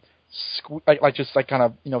 like, you know, just kind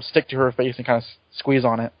of, you know, stick to her face and kind of squeeze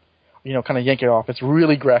on it, you know, kind of yank it off. It's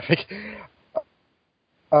really graphic.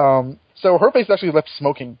 So her face is actually left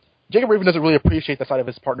smoking. Jacob Raven doesn't really appreciate the sight of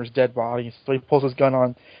his partner's dead body, so he pulls his gun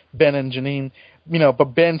on Ben and Janine, you know,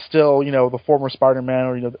 but Ben's still, you know, the former Spider-Man,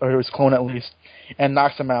 or, you know, or his clone at least, and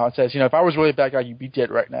knocks him out and says, you know, if I was really a bad guy, you'd be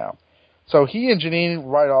dead right now. So he and Janine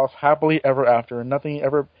ride off happily ever after, and nothing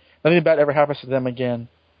bad ever happens to them again.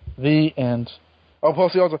 The end. Oh,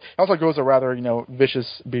 plus he also grows a rather, you know,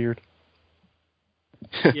 vicious beard.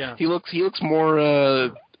 Yeah, he looks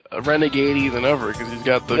more renegade-y than ever because he's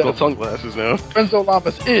got the gold sunglasses now. Renzo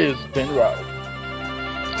Lamas is Ben Riley.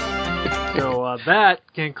 So that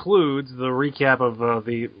concludes the recap of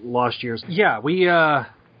the Lost Years. Yeah, we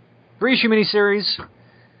 3-issue miniseries.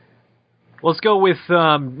 Let's go with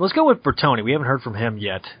Bertoni. We haven't heard from him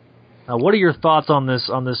yet. What are your thoughts on this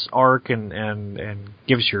arc, and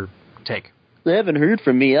give us your take. They haven't heard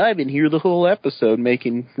from me. I've been here the whole episode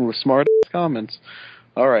making smart comments.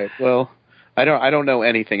 All right, well, I don't know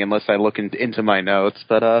anything unless I look into my notes,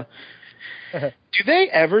 but do they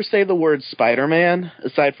ever say the word Spider-Man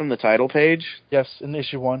aside from the title page? Yes, in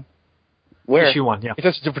issue 1. Where? Issue 1, yeah.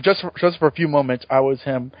 Just for a few moments, I was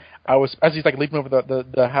him. I was, as he's like leaping over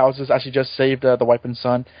the houses, as he just saved the wife and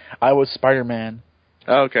son. I was Spider-Man.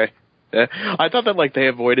 Oh, okay. I thought that like they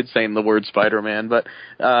avoided saying the word Spider-Man, but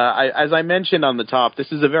as I mentioned on the top,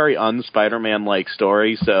 this is a very un-Spider-Man like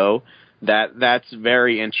story, so that's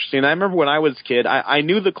very interesting. I remember when I was a kid, I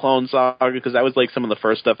knew the Clone Saga because that was like some of the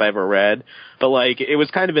first stuff I ever read, but like it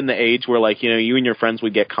was kind of in the age where like, you know, you and your friends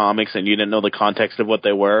would get comics and you didn't know the context of what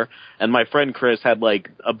they were, and my friend Chris had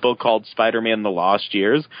like a book called Spider-Man: The Lost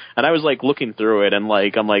Years, and I was like looking through it and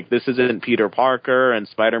like I'm like, this isn't Peter Parker and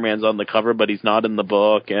Spider-Man's on the cover but he's not in the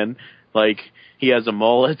book, and like he has a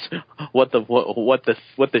mullet. What the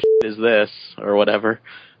shit is this or whatever?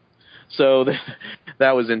 So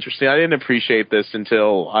that was interesting. I didn't appreciate this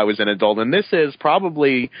until I was an adult, and this is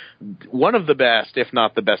probably one of the best, if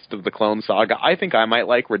not the best, of the Clone Saga. I think I might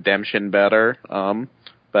like Redemption better,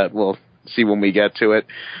 but we'll see when we get to it.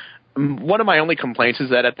 One of my only complaints is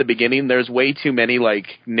that at the beginning there's way too many like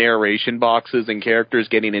narration boxes and characters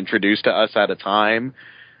getting introduced to us at a time.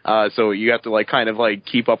 So you have to like kind of like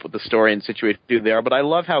keep up with the story and situate you there. But I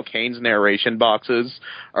love how Kane's narration boxes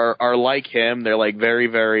are like him. They're like very,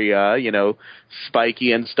 very, you know,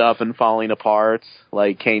 spiky and stuff and falling apart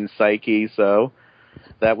like Kane's psyche. So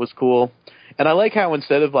that was cool. And I like how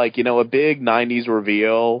instead of like, you know, a big 90s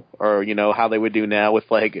reveal or, you know, how they would do now with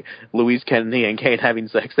like Louise Kennedy and Kane having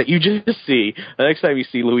sex, that you just see the next time you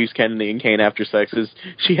see Louise Kennedy and Kane after sex is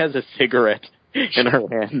she has a cigarette in her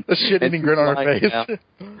hand. The shit-eating grin on her face.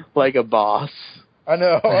 Like a boss. I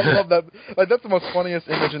know. I love that. Like, that's the most funniest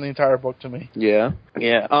image in the entire book to me. Yeah.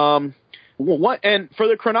 Yeah. And for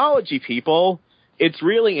the chronology people, it's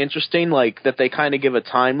really interesting, like, that they kind of give a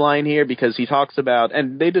timeline here because he talks about,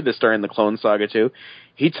 and they did this during the Clone Saga too,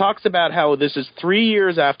 he talks about how this is 3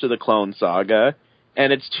 years after the Clone Saga,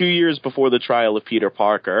 and it's 2 years before the trial of Peter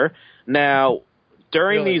Parker. Now,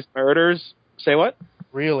 during these murders, say what?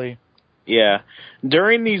 Really? Yeah.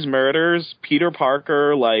 During these murders, Peter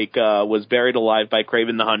Parker, like, was buried alive by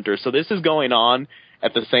Kraven the Hunter. So this is going on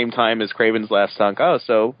at the same time as Kraven's Last Hunt. Oh,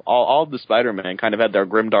 so all the Spider-Man kind of had their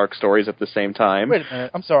grimdark stories at the same time. Wait a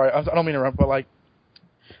minute. I'm sorry. I don't mean to interrupt, but, like,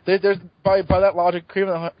 there's by that logic,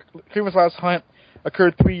 Kraven's Last Hunt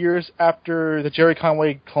occurred 3 years after the Jerry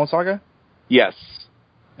Conway Clone Saga? Yes.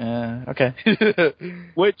 Okay.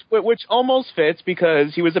 which almost fits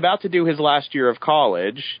because he was about to do his last year of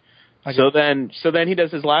college. So then he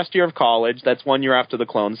does his last year of college. That's 1 year after the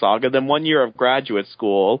Clone Saga. Then 1 year of graduate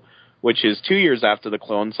school, which is 2 years after the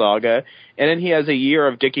Clone Saga. And then he has a year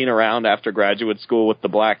of dicking around after graduate school with the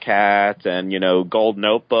Black Cat and, you know, Gold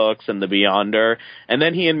Notebooks and the Beyonder. And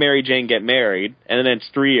then he and Mary Jane get married. And then it's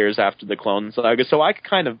 3 years after the Clone Saga. So I could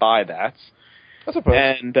kind of buy that. I suppose.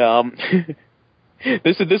 And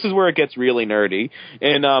This is where it gets really nerdy.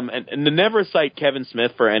 And to never cite Kevin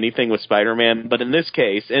Smith for anything with Spider-Man, but in this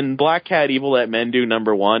case, in Black Cat Evil That Men Do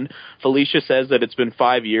 #1, Felicia says that it's been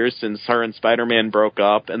 5 years since her and Spider-Man broke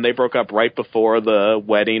up, and they broke up right before the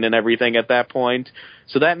wedding and everything at that point.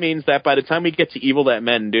 So that means that by the time we get to Evil That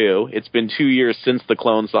Men Do, it's been 2 years since the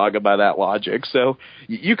Clone Saga by that logic. So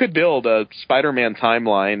you could build a Spider-Man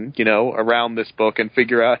timeline, you know, around this book and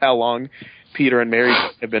figure out how long Peter and Mary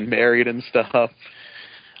have been married and stuff.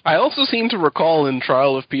 I also seem to recall in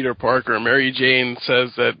Trial of Peter Parker, Mary Jane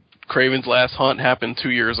says that Kraven's Last Hunt happened 2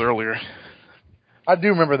 years earlier. I do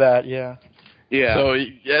remember that, yeah. Yeah. So,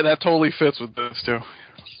 yeah, that totally fits with this, too.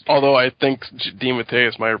 Although I think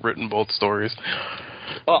DeMatteis might have written both stories.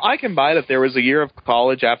 Well, I can buy that there was a year of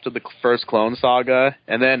college after the first Clone Saga,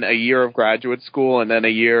 and then a year of graduate school, and then a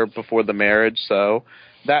year before the marriage, so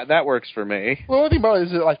that works for me. Well, the thing about it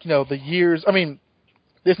is that, like, you know, the years, I mean,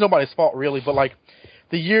 it's nobody's fault, really, but, like,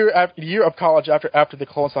 the year of college after the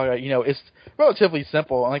Clone Saga, you know, it's relatively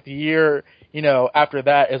simple, and, like, the year, you know, after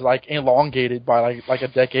that is, like, elongated by, like a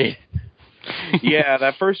decade. Yeah,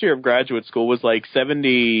 that first year of graduate school was like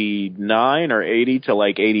 79 or 80 to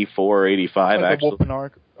like 84 or 85, like actually. The Wolfman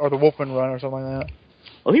arc, or the Wolfman run, or something like that.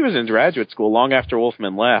 Well, he was in graduate school long after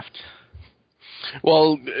Wolfman left.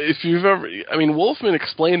 Well, if you've ever... I mean, Wolfman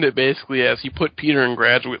explained it basically as he put Peter in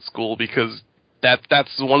graduate school because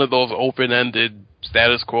that's one of those open-ended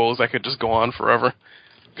status quos that could just go on forever.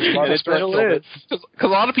 Because a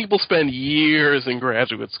lot of people spend years in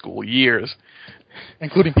graduate school, years.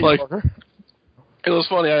 Including Peter Parker. It was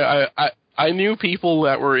funny, I knew people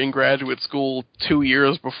that were in graduate school 2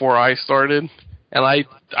 years before I started, and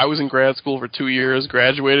I was in grad school for 2 years,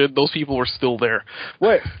 graduated, those people were still there.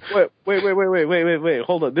 Wait,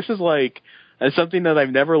 hold on. This is like something that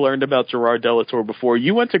I've never learned about Gerard Delator before.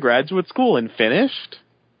 You went to graduate school and finished?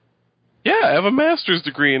 Yeah, I have a master's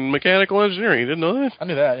degree in mechanical engineering. You didn't know that? I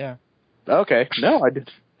knew that, yeah. Okay. No, I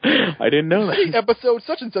did. I didn't know that. Episode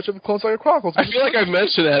such and such of the Clone Saga Chronicles. I feel like I've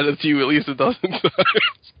mentioned that to you at least a dozen times.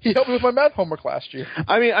 He helped me with my math homework last year.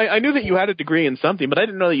 I mean, I knew that you had a degree in something, but I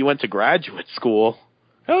didn't know that you went to graduate school.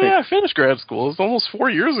 Oh yeah, I finished grad school. It was almost 4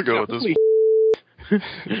 years ago at this point.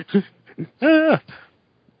 Yeah.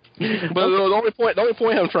 But the only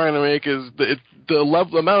point I'm trying to make is the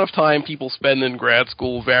amount of time people spend in grad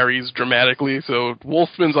school varies dramatically. So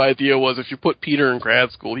Wolfman's idea was if you put Peter in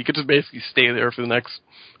grad school, he could just basically stay there for the next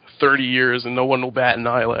 30 years and no one will bat an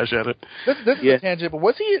eyelash at it. This is a tangent, but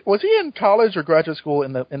was he in college or graduate school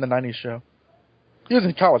in the 90s show? He was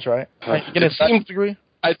in college, right? Getting his bachelor's degree?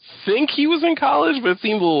 I think he was in college, but it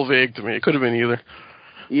seemed a little vague to me. It could have been either.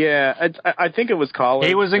 Yeah, I think it was college.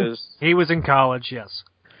 He was in college, yes.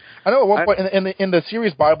 I know at one point in the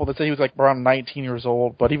series Bible that said he was like around 19 years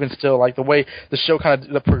old, but even still, like the way the show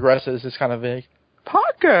kind of progresses is kind of vague.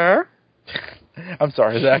 Parker. I'm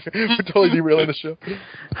sorry, Zach. We're totally derailing the show.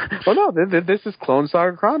 Well, no, this is Clone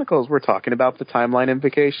Saga Chronicles. We're talking about the timeline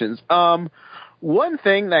implications. One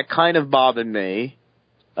thing that kind of bothered me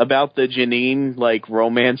about the Janine, like,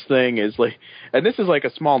 romance thing is, like, and this is, like,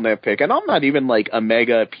 a small nitpick, and I'm not even, like, a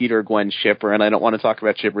mega Peter-Gwen shipper, and I don't want to talk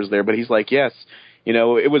about shippers there, but he's like, yes, you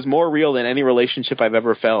know, it was more real than any relationship I've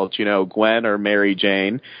ever felt, you know, Gwen or Mary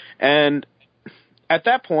Jane, and at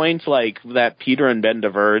that point, like, that Peter and Ben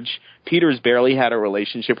diverge, Peter's barely had a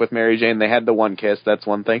relationship with Mary Jane. They had the one kiss, that's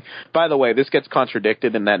one thing. By the way, this gets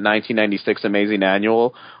contradicted in that 1996 Amazing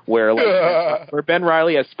Annual where where Ben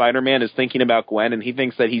Reilly as Spider-Man is thinking about Gwen, and he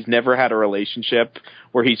thinks that he's never had a relationship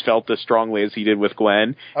where he's felt as strongly as he did with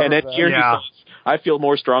Gwen. And then here he says, I feel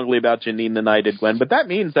more strongly about Janine than I did Gwen. But that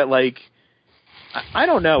means that, like, I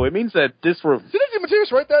don't know. It means that this were... Didn't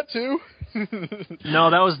Matthias write that too? No,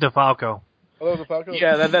 that was DeFalco.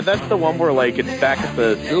 Yeah, that's the one where, like, it's back at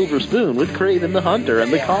the Silver Spoon with Craven the Hunter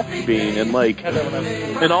and the Coffee Bean and, like,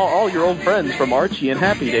 and all your old friends from Archie and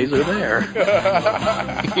Happy Days are there.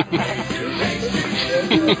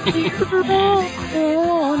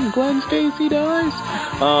 Gwen Stacy dies.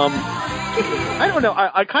 I don't know.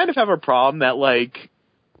 I kind of have a problem that, like,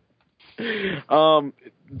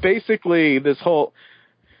 basically this whole...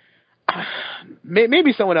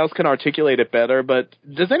 Maybe someone else can articulate it better, but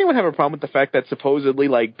does anyone have a problem with the fact that supposedly,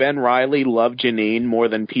 like, Ben Reilly loved Janine more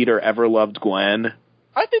than Peter ever loved Gwen?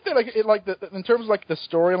 I think that in terms of like the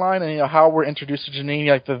storyline and how we're introduced to Janine,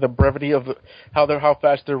 like the brevity of how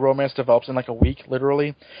fast their romance develops in like a week,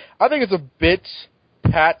 literally. I think it's a bit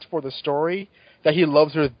pat for the story that he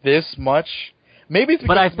loves her this much. Maybe it's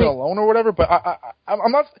because he's been alone or whatever, but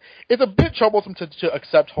I'm not. It's a bit troublesome to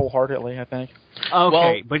accept wholeheartedly, I think.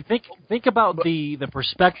 Okay, but think about the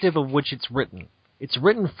perspective of which it's written. It's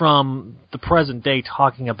written from the present day,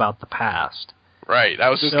 talking about the past. Right. I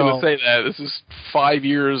was just going to say that this is 5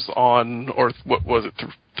 years on, or what was it?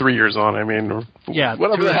 3 years on. I mean, or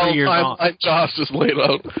whatever the hell timeline Josh just laid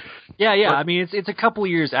out. Yeah. I mean, it's a couple of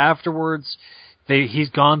years afterwards. He's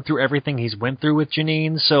gone through everything he's went through with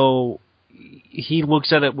Janine, so he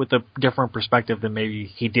looks at it with a different perspective than maybe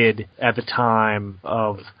he did at the time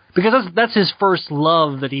of, because that's his first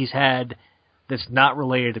love that he's had that's not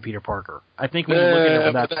related to Peter Parker. I think when you look at it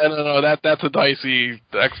from that, that's a dicey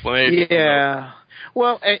explanation. Yeah.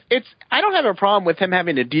 Well, I don't have a problem with him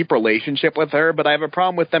having a deep relationship with her, but I have a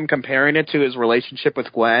problem with them comparing it to his relationship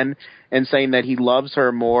with Gwen and saying that he loves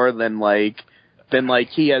her more than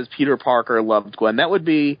he as Peter Parker loved Gwen. That would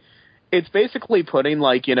be... It's basically putting,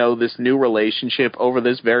 like, you know, this new relationship over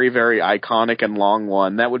this very, very iconic and long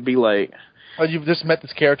one. That would be like... Oh, you've just met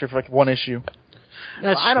this character for, like, one issue.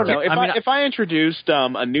 I don't know. If I introduced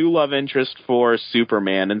a new love interest for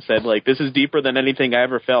Superman and said, like, this is deeper than anything I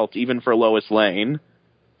ever felt, even for Lois Lane...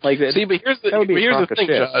 Like, see, but here's the thing,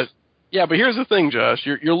 Josh. Yeah, but here's the thing, Josh.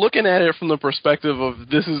 You're looking at it from the perspective of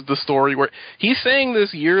this is the story where... He's saying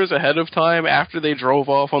this years ahead of time after they drove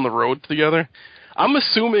off on the road together. I'm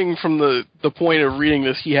assuming from the point of reading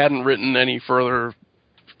this, he hadn't written any further,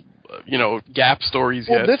 gap stories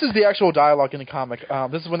yet. Well, this is the actual dialogue in the comic.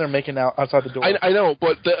 This is when they're making out outside the door. I know,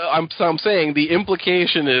 but I'm saying the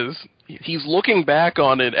implication is he's looking back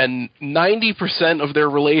on it, and 90% of their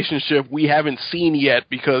relationship we haven't seen yet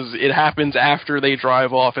because it happens after they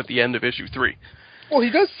drive off at the end of issue 3. Well, he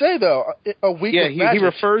does say, though, a week of magic. He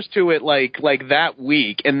refers to it like that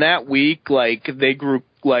week, and that week, like, they grew,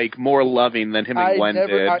 like, more loving than him and Gwen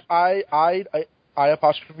did. I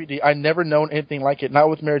apostrophe D, I never known anything like it, not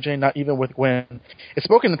with Mary Jane, not even with Gwen. It's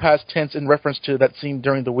spoken in the past tense in reference to that scene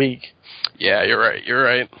during the week. Yeah, you're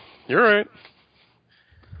right.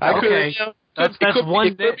 Okay. That's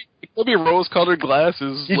one day. It could be rose-colored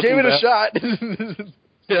glasses. You gave it a shot.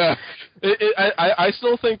 Yeah. I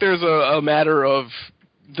still think there's a matter of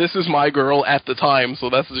this is my girl at the time, so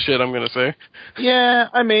that's the shit I'm gonna say. Yeah,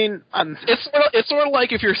 I mean, it's sort of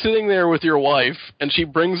like if you're sitting there with your wife and she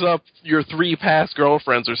brings up your 3 past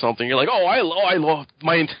girlfriends or something. You're like, I love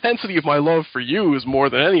my intensity of my love for you is more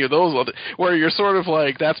than any of those other. Where you're sort of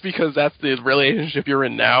like, that's because that's the relationship you're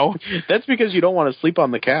in now. That's because you don't want to sleep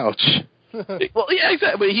on the couch. Well, yeah,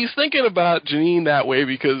 exactly. He's thinking about Janine that way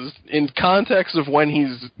because in context of when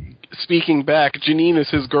he's speaking back, Janine is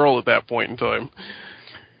his girl at that point in time.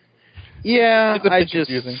 Yeah, I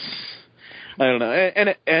don't know.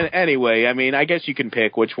 And anyway, I mean, I guess you can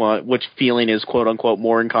pick which feeling is quote unquote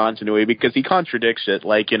more in continuity because he contradicts it.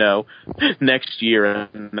 Like, you know, next year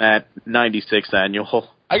in that 96th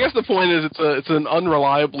annual. I guess the point is it's an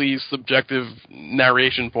unreliably subjective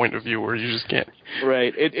narration point of view where you just can't.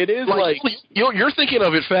 Right. It is like you're thinking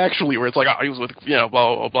of it factually, where it's like, oh, he was with, you know,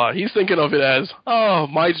 blah blah blah. He's thinking of it as, oh,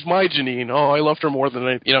 my Janine. Oh, I loved her more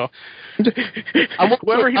than you know.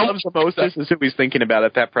 Whoever he loves the most is who he's thinking about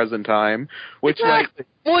at that present time. Which exactly.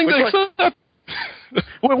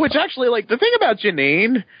 which actually, like, the thing about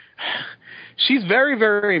Janine. She's very,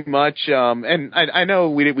 very much, and I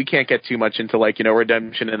know we can't get too much into, like, you know,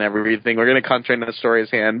 redemption and everything. We're going to concentrate on the story at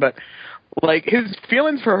hand, but, like, his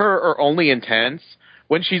feelings for her are only intense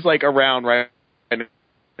when she's, like, around right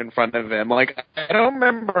in front of him. Like, I don't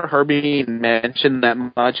remember her being mentioned that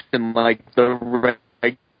much in, like, the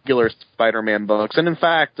regular Spider-Man books. And, in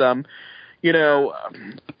fact, you know,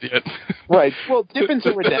 right. Well, dip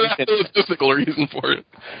into redemption. There's a physical reason for it.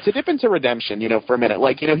 To dip into redemption, you know, for a minute.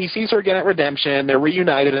 Like, you know, he sees her again at redemption. They're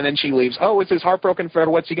reunited, and then she leaves. Oh, it's his heartbroken forever.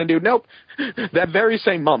 What's he gonna do? Nope. That very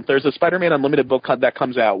same month, there's a Spider-Man Unlimited book that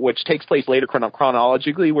comes out, which takes place later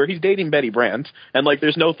chronologically, where he's dating Betty Brant, and like,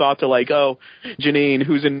 there's no thought to like, oh, Janine,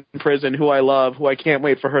 who's in prison, who I love, who I can't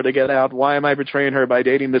wait for her to get out. Why am I betraying her by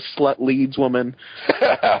dating this slut Leeds woman?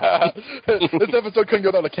 This episode couldn't go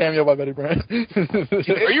without a cameo by Betty Brant.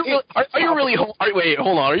 Are you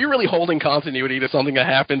really holding continuity to something that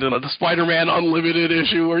happened in the Spider-Man Unlimited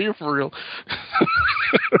issue? Are you for real?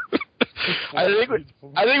 I think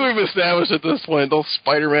we've established at this point those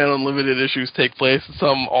Spider-Man Unlimited issues take place in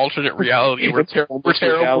some alternate reality where terrible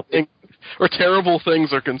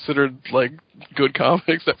things are considered like good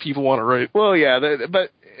comics that people want to write. Well, yeah,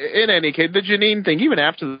 but in any case, the Janine thing, even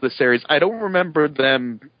after the series, I don't remember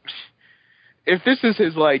them. If this is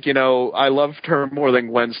his, like, you know, I loved her more than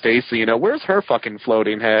Gwen Stacy, you know, where's her fucking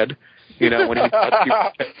floating head? You know, when he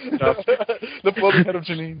the floating head of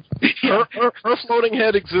Janine. Her floating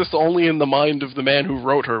head exists only in the mind of the man who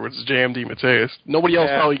wrote her, which is J.M. DeMatteis. Nobody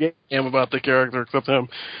else probably gave a damn about the character except him.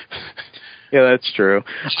 Yeah, that's true.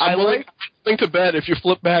 I'm willing to bet if you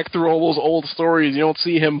flip back through all those old stories, you don't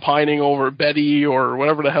see him pining over Betty or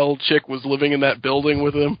whatever the hell chick was living in that building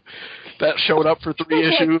with him that showed up for 3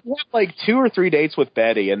 issues. Like 2 or 3 dates with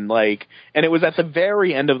Betty, and it was at the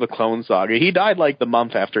very end of the Clone Saga. He died like the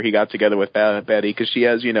month after he got together with Betty because she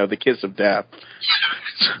has, you know, the kiss of death.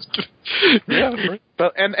 Yeah, right.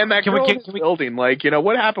 But and that girl in the building, like, you know,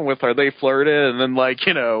 what happened with her? They flirted, and then, like,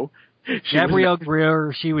 you know. Gabrielle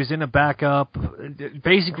Greer, she was in a backup.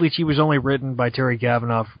 Basically, she was only written by Terry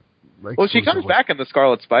Cavanaugh. Well, she comes back in the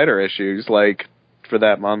Scarlet Spider issues, like, for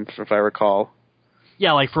that month, if I recall.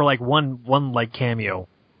 Yeah, like for like one like cameo.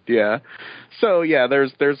 Yeah. So yeah,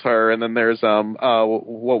 there's her, and then there's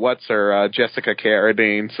what's her Jessica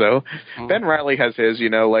Carradine. So Ben Reilly has his, you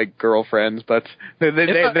know, like, girlfriends, but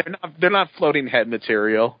they're not floating head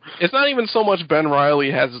material. It's not even so much Ben Reilly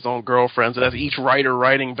has his own girlfriends as each writer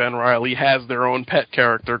writing Ben Reilly has their own pet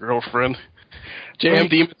character girlfriend. J.M.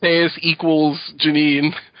 DeMatteis equals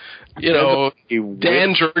Janine. You know,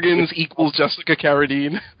 Dan Jurgens equals Jessica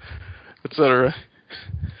Carradine, etc.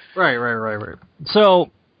 Right.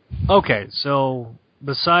 So, okay, so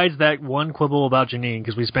besides that one quibble about Janine,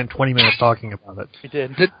 because we spent 20 minutes talking about it. We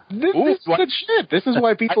did. This is good shit. This is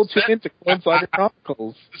why people tune into Clone Saga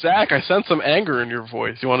Chronicles. Zach, I sense some anger in your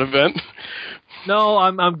voice. You want to vent? No,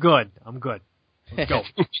 I'm good. Let's go.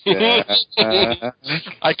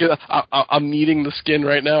 I'm kneading the skin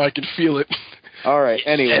right now. I can feel it. All right.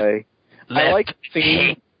 Anyway, I like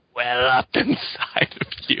seeing well up inside of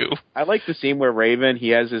you. I like the scene where Raven, he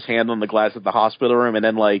has his hand on the glass of the hospital room, and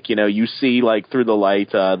then, like, you know, you see, like, through the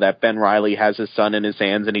light that Ben Reilly has his son in his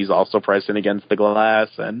hands, and he's also pressing against the glass.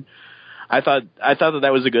 And I thought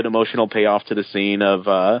that was a good emotional payoff to the scene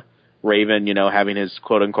of Raven, you know, having his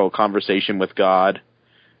quote unquote conversation with God.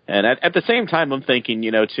 And at the same time, I'm thinking,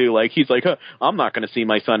 you know, too, like, he's like, I'm not going to see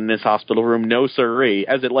my son in his hospital room, no siree.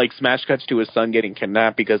 As it, like, smash cuts to his son getting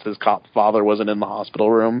kidnapped because his cop father wasn't in the hospital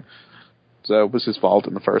room. so it was his fault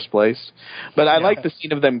in the first place. But I like the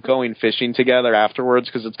scene of them going fishing together afterwards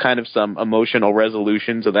because it's kind of some emotional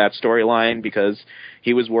resolution to that storyline, because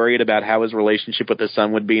he was worried about how his relationship with his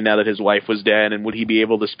son would be now that his wife was dead, and would he be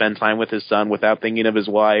able to spend time with his son without thinking of his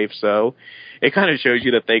wife. So it kind of shows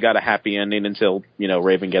you that they got a happy ending until,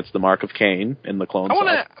 Raven gets the mark of Cain in the clone cell.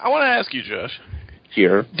 I want to ask you, Josh.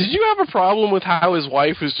 Here. Did you have a problem with how his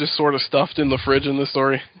wife is just sort of stuffed in the fridge in this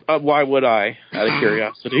story? Why would I, out of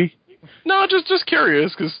curiosity? No, just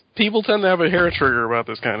curious, because people tend to have a hair trigger about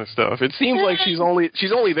this kind of stuff. It seems like she's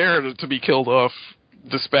only there to be killed off,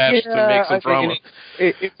 dispatched to make some drama.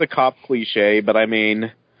 It's a cop cliche, but I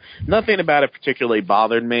mean, nothing about it particularly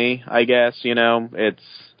bothered me, I guess,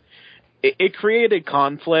 It created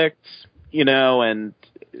conflict, and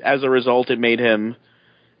as a result it made him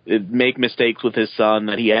make mistakes with his son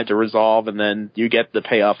that he had to resolve, and then you get the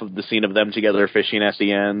payoff of the scene of them together fishing at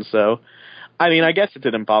the end. So, I mean, I guess it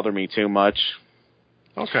didn't bother me too much.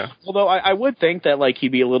 Okay. Although I would think that,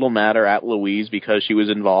 he'd be a little madder at Louise because she was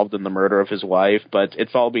involved in the murder of his wife, but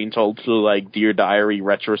it's all being told through, Dear Diary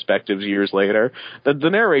retrospectives years later. The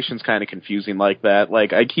narration's kind of confusing like that.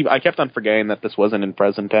 I kept on forgetting that this wasn't in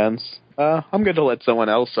present tense. I'm going to let someone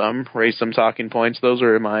else raise some talking points. Those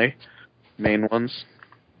are my main ones.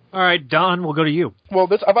 All right, Don, we'll go to you. Well,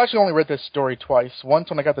 I've actually only read this story twice. Once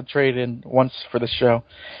when I got the trade and once for the show.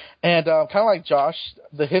 And kind of like Josh,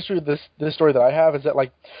 the history of this story that I have is that,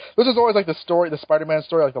 this is always, the story, the Spider-Man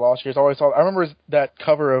story, the Lost Years. I remember that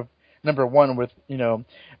cover of number 1 with,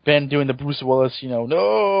 Ben doing the Bruce Willis,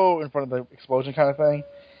 no, in front of the explosion kind of thing.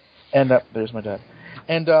 And there's my dad.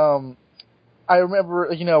 And I remember,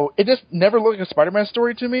 it just never looked like a Spider-Man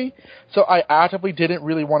story to me, so I actively didn't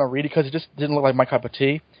really want to read it because it just didn't look like my cup of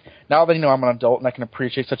tea. Now that I'm an adult and I can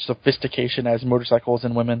appreciate such sophistication as motorcycles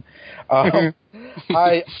and women, I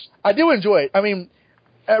do enjoy it. I mean,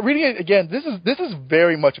 reading it again, this is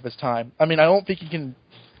very much of its time. I mean, I don't think you can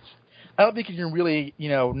really,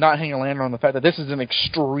 not hang a lantern on the fact that this is an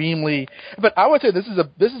extremely. But I would say this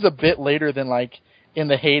is a bit later than in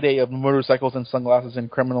the heyday of motorcycles and sunglasses and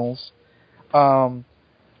criminals.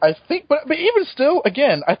 I think, but even still,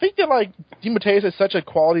 again, I think that DeMatteis is such a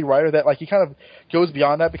quality writer that he kind of goes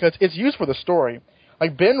beyond that because it's used for the story.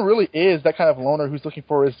 Ben really is that kind of loner who's looking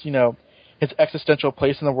for his his existential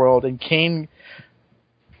place in the world, and Cain.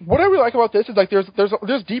 What I really like about this is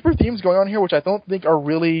there's deeper themes going on here which I don't think are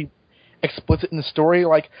really explicit in the story.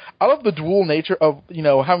 I love the dual nature of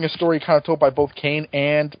having a story kind of told by both Cain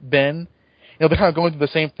and Ben. They're kind of going through the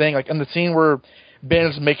same thing. In the scene where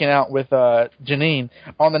Ben's making out with Janine,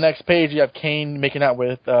 on the next page you have Cain making out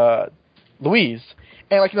with Louise,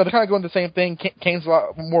 and they're kind of going the same thing. Cain's a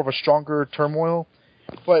lot more of a stronger turmoil,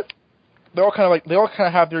 but they all kind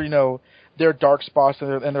of have their dark spots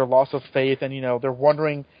and their loss of faith, and they're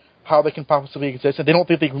wondering how they can possibly exist, and they don't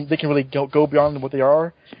think they can really go beyond what they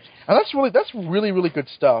are, and that's really really good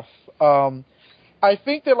stuff. I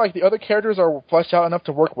think that the other characters are fleshed out enough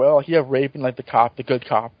to work well. You have Raven, the cop, the good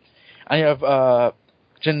cop. And you have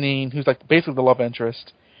Janine, who's basically the love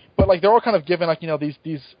interest, but they're all kind of given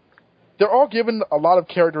these. They're all given a lot of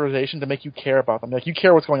characterization to make you care about them. You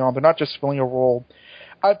care what's going on. They're not just filling a role.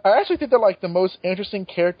 I actually think that the most interesting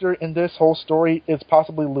character in this whole story is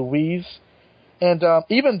possibly Louise, and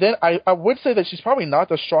even then, I would say that she's probably not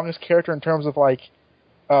the strongest character in terms of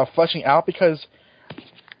fleshing out, because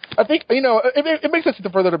I think it makes sense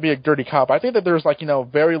for there to be a dirty cop. I think that there's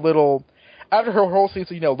very little. After her whole scene,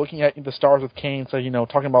 looking at the stars with Cain,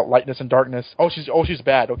 talking about lightness and darkness. Oh, she's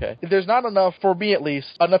bad. Okay. There's not enough, for me at least,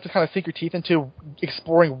 enough to kind of sink your teeth into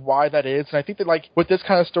exploring why that is. And I think that with this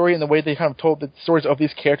kind of story and the way they kind of told the stories of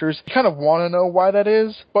these characters, you kind of want to know why that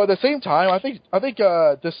is. But at the same time, I think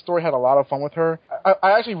this story had a lot of fun with her.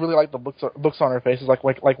 I actually really like the looks on her faces, like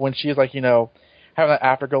when she's having that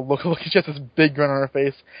afterglow look. She has this big grin on her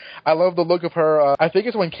face. I love the look of her. I think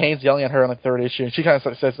it's when Cain's yelling at her in the 3rd issue, and she kind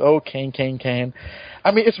of says, "Oh, Cain, Cain, Cain."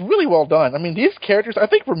 I mean, it's really well done. I mean, these characters. I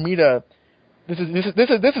think Romita. This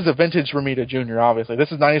is a vintage Romita Jr. Obviously,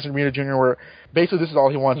 this is 90s Romita Jr. where basically this is all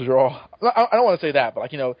he wanted to draw. I don't want to say that,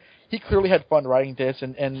 but he clearly had fun writing this,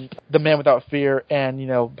 and The Man Without Fear, and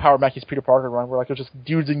Howard Mackey's Peter Parker run, where it was just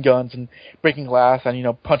dudes and guns and breaking glass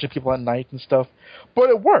and punching people at night and stuff. But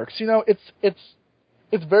it works.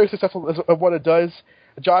 It's very successful at what it does.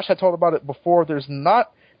 Josh had told about it before. There's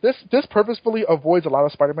not this purposefully avoids a lot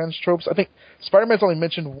of Spider-Man's tropes. I think Spider-Man's only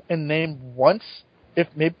mentioned in name once, if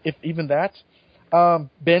even that.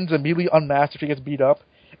 Ben's immediately unmasked if he gets beat up.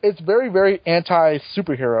 It's very very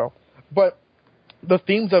anti-superhero, but the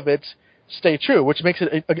themes of it stay true, which makes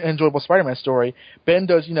it an enjoyable Spider-Man story. Ben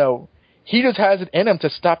does he just has it in him to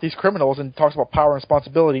stop these criminals and talks about power and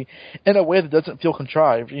responsibility in a way that doesn't feel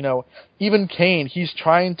contrived. Even Kane, he's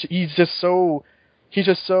just so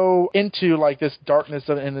into like this darkness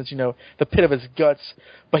and this, the pit of his guts,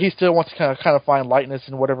 but he still wants to kind of find lightness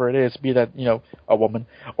in whatever it is, be that, a woman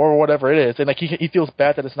or whatever it is. And like he feels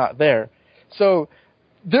bad that it's not there. So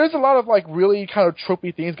there's a lot of like really kind of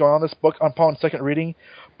tropey things going on in this book upon second reading,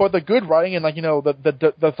 but the good writing and like,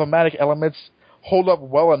 the thematic elements hold up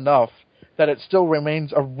well enough that it still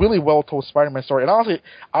remains a really well told Spider-Man story. And honestly,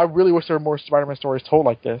 I really wish there were more Spider-Man stories told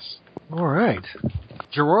like this. All right.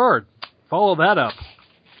 Gerard, follow that up.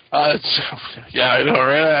 Yeah, I know,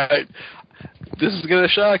 right? This is going to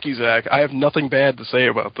shock you, Zach. I have nothing bad to say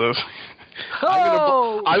about this.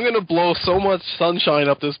 Oh! I'm gonna blow so much sunshine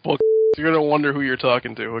up this book, you're going to wonder who you're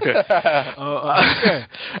talking to, okay? Okay. I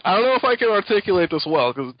don't know if I can articulate this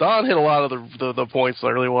well, because Don hit a lot of the points I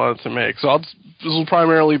really wanted to make, so this will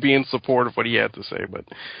primarily be in support of what he had to say, but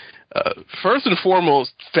first and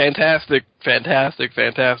foremost, fantastic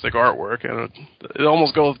artwork, and it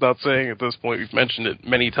almost goes without saying at this point, we've mentioned it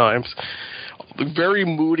many times. Very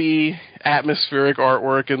moody, atmospheric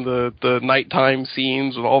artwork in the nighttime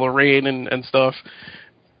scenes with all the rain and stuff.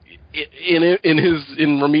 In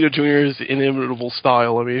Romita Jr.'s inimitable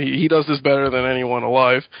style. I mean, he does this better than anyone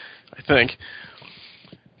alive, I think.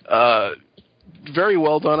 Very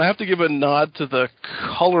well done. I have to give a nod to the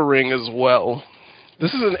coloring as well.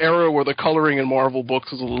 This is an era where the coloring in Marvel books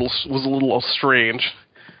was a little strange.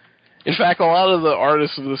 In fact, a lot of the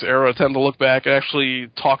artists of this era tend to look back and actually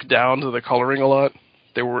talk down to the coloring a lot.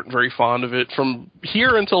 They weren't very fond of it from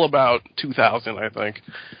here until about 2000, I think.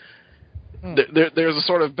 There's a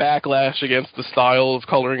sort of backlash against the style of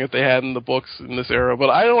coloring that they had in the books in this era, but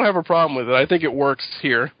I don't have a problem with it. I think it works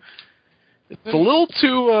here. It's a little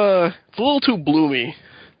too bloomy.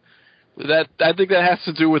 I think that has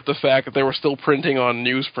to do with the fact that they were still printing on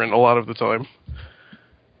newsprint a lot of the time.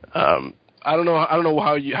 I don't know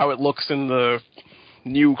how it looks in the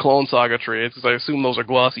new Clone Saga trades, because I assume those are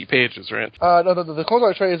glossy pages, right? No, the Clone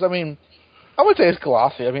Saga trades, I mean, I would say it's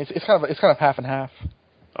glossy. I mean, it's kind of half and half.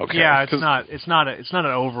 Okay. Yeah, it's not an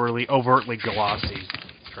overtly glossy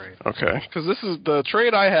trade. Okay, because this is the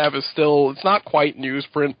trade I have is still, it's not quite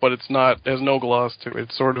newsprint, but there's no gloss to it.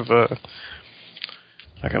 It's sort of a,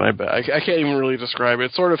 how can I can't even really describe it.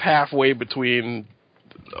 It's sort of halfway between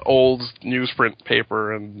old newsprint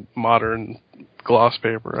paper and modern gloss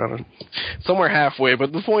paper. I don't know. Somewhere halfway,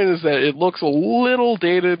 but the point is that it looks a little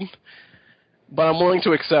dated, but I'm willing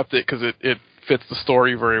to accept it because it fits the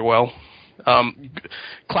story very well.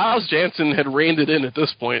 Klaus Janson had reined it in at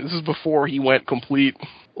this point. This is before he went complete,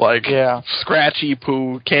 scratchy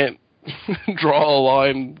poo, can't draw a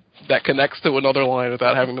line that connects to another line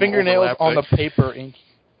without having them fingernails on the paper ink.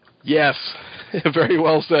 Yes, very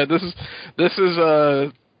well said. This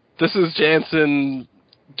is Janson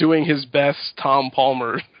doing his best Tom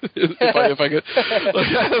Palmer, if I could.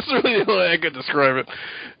 That's really the way I could describe it.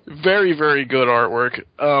 Very, very good artwork.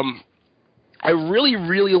 I really,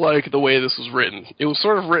 really like the way this was written. It was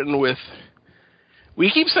sort of written with...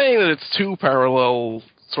 We keep saying that it's two parallel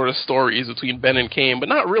sort of stories between Ben and Kane, but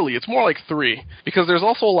not really. It's more like three, because there's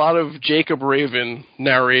also a lot of Jacob Raven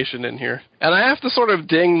narration in here. And I have to sort of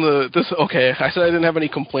ding okay, I said I didn't have any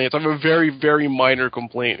complaints. I have a very, very minor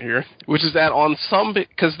complaint here, which is that on some...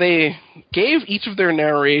 Because they gave each of their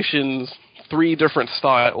narrations 3 different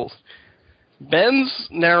styles. Ben's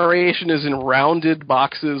narration is in rounded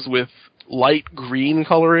boxes with light green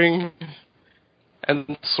coloring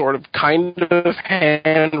and sort of kind of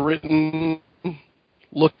handwritten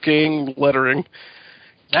looking lettering.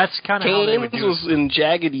 That's kind of how they would do it. was in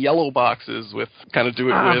jagged yellow boxes with kind of do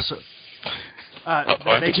it with.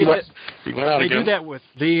 They do that with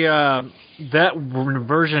that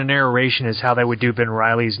version of narration is how they would do Ben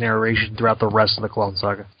Reilly's narration throughout the rest of the Clone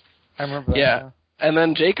Saga. I remember that. Yeah. And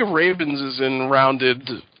then Jacob Raven's is in rounded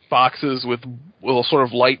boxes with a sort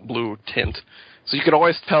of light blue tint. So you could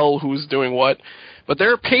always tell who's doing what. But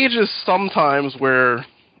there are pages sometimes where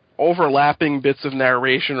overlapping bits of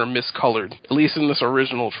narration are miscolored, at least in this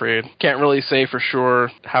original trade. Can't really say for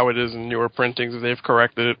sure how it is in newer printings, if they've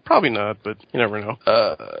corrected it. Probably not, but you never know.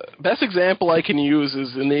 Best example I can use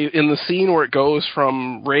is in the scene where it goes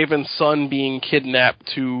from Raven's son being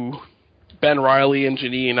kidnapped to Ben Reilly and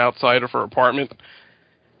Janine outside of her apartment.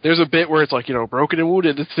 There's a bit where it's like, broken and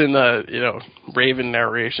wounded. It's in, Raven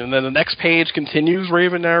narration. Then the next page continues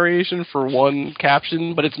Raven narration for one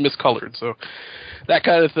caption, but it's miscolored. So that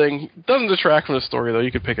kind of thing doesn't detract from the story, though.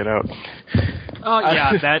 You could pick it out. Oh,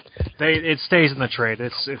 yeah, it stays in the trade.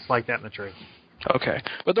 It's like that in the trade. Okay.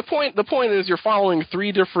 But the point is you're following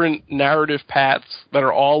 3 different narrative paths that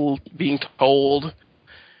are all being told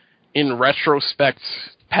in retrospect,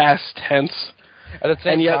 past tense. At the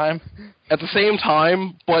same time? At the same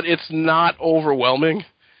time, but it's not overwhelming.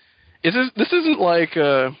 This isn't like,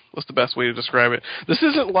 what's the best way to describe it? This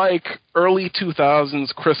isn't like early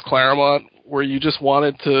 2000s Chris Claremont, where you just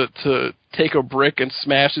wanted to take a brick and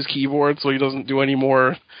smash his keyboard so he doesn't do any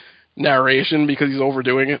more narration because he's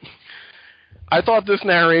overdoing it. I thought this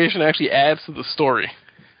narration actually adds to the story.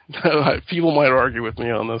 People might argue with me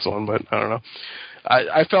on this one, but I don't know.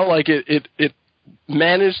 I felt like it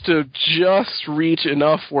managed to just reach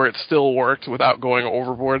enough where it still worked without going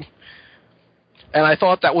overboard. And I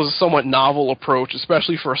thought that was a somewhat novel approach,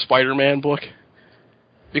 especially for a Spider-Man book.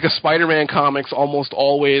 Because Spider-Man comics almost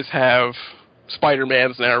always have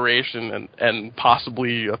Spider-Man's narration and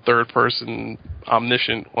possibly a third-person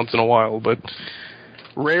omniscient once in a while, but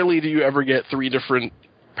rarely do you ever get 3 different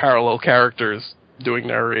parallel characters doing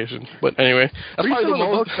narration. But anyway, that's probably the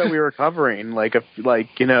books that we were covering,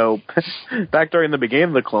 back during the beginning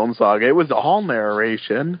of the Clone Saga, it was all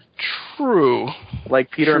narration. True.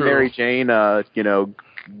 Like Peter and Mary Jane,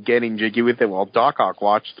 getting jiggy with it while Doc Ock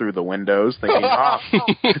watched through the windows, thinking,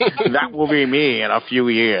 that will be me in a few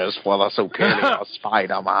years for the superior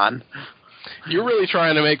Spider-Man. You're really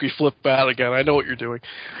trying to make me flip out again. I know what you're doing.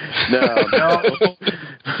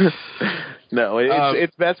 No,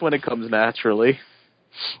 it's best when it comes naturally.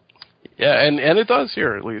 Yeah, and it does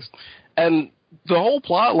here, at least. And the whole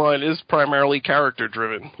plot line is primarily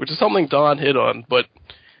character-driven, which is something Don hit on, but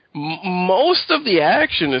most of the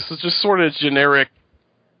action is just sort of generic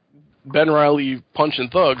Ben Reilly punching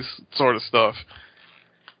thugs sort of stuff.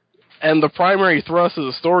 And the primary thrust of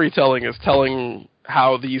the storytelling is telling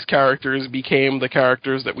how these characters became the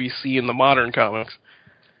characters that we see in the modern comics.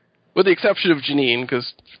 With the exception of Janine,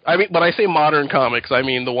 because, when I say modern comics, I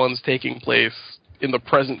mean the ones taking place in the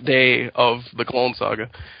present day of the Clone Saga,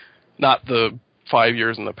 not the 5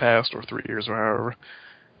 years in the past or 3 years or however.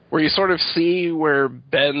 Where you sort of see where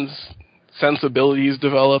Ben's sensibilities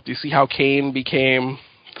developed, you see how Kane became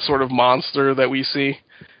the sort of monster that we see.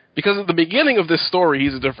 Because at the beginning of this story,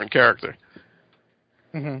 he's a different character.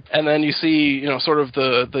 Mm-hmm. And then you see, sort of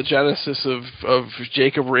the genesis of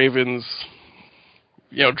Jacob Raven's,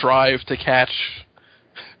 drive to catch,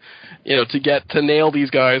 to nail these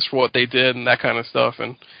guys for what they did and that kind of stuff.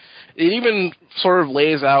 And it even sort of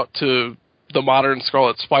lays out to the modern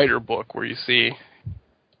Scarlet Spider book where you see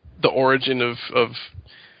the origin of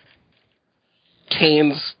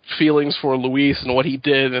Kane's feelings for Luis and what he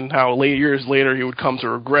did and how years later he would come to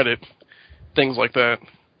regret it. Things like that.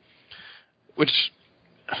 Which,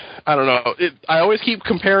 I don't know. I always keep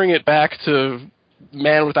comparing it back to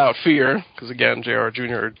Man Without Fear, because again, J.R.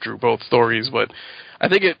 Jr. drew both stories, but I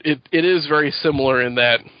think it is very similar in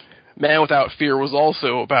that Man Without Fear was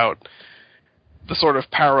also about the sort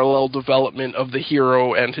of parallel development of the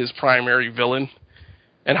hero and his primary villain,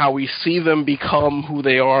 and how we see them become who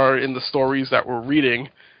they are in the stories that we're reading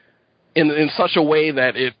in such a way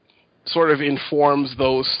that it sort of informs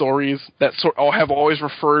those stories that have always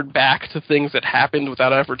referred back to things that happened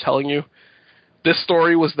without ever telling you. This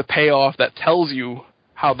story was the payoff that tells you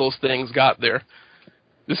how those things got there.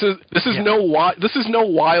 This is no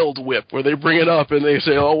Wild Whip where they bring it up and they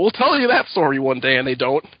say, "Oh, we'll tell you that story one day," and they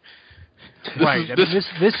don't.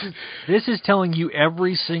 This is telling you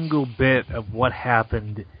every single bit of what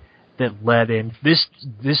happened that led in. This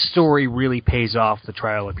story really pays off the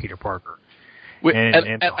trial of Peter Parker.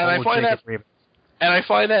 And I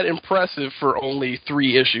find that impressive for only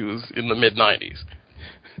 3 issues in the mid-90s.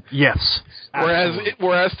 Yes.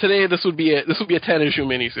 Whereas today this would be a 10-issue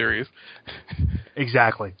miniseries.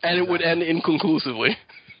 Exactly. And it would end inconclusively.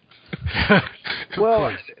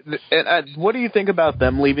 Well, what do you think about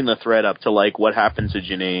them leaving the thread up to what happened to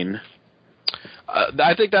Janine?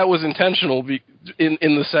 I think that was intentional in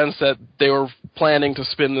the sense that they were planning to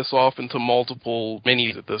spin this off into multiple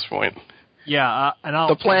minis at this point. Yeah, and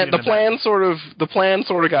the plan sort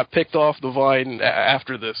of got picked off the vine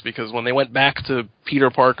after this, because when they went back to Peter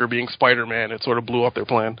Parker being Spider-Man, it sort of blew up their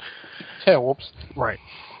plan. Yeah, whoops. Right.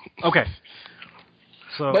 Okay.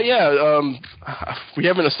 So, but yeah, we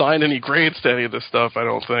haven't assigned any grades to any of this stuff, I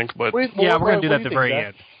don't think. But we're going to do that at the very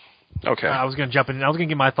end. Okay. I was going to jump in. I was going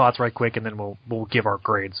to give my thoughts right quick, and then we'll give our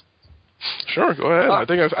grades. Sure, go ahead. I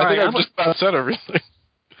think I've just about said everything.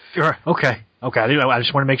 Sure. Okay. I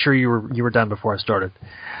just want to make sure you were done before I started.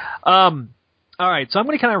 All right. So I'm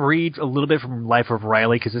going to kind of read a little bit from Life of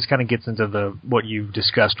Reilly, because this kind of gets into what you've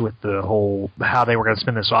discussed with the whole how they were going to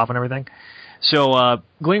spin this off and everything. So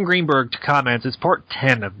Glenn Greenberg comments, it's part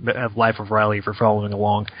 10 of Life of Reilly if you're following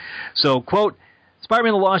along. So, quote,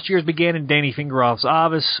 Spider-Man The Lost Years began in Danny Fingeroff's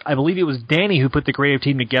office. I believe it was Danny who put the creative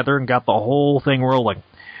team together and got the whole thing rolling.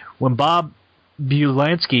 When Bob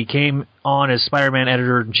Bulansky came on as Spider-Man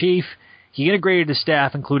editor-in-chief, he integrated his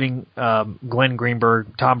staff, including Glenn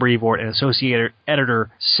Greenberg, Tom Brevoort, and associate editor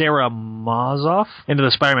Sarah Mazoff, into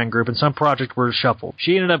the Spider-Man group, and some projects were shuffled.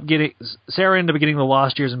 Sarah ended up getting The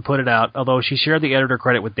Lost Years and put it out, although she shared the editor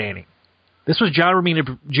credit with Danny. This was John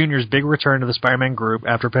Romita Jr.'s big return to the Spider-Man group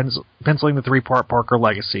after penciling the 3-part Parker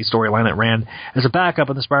Legacy storyline that ran as a backup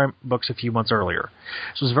in the Spider-Man books a few months earlier.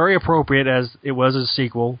 This was very appropriate as it was a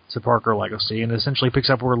sequel to Parker Legacy and essentially picks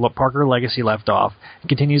up where Parker Legacy left off and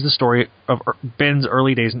continues the story of Ben's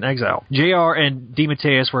early days in exile. JR and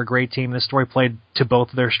DeMatteis were a great team and this story played to both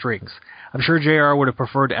of their strengths. I'm sure JR would have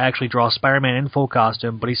preferred to actually draw Spider-Man in full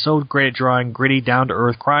costume, but he's so great at drawing gritty,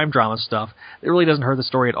 down-to-earth crime drama stuff that it really doesn't hurt the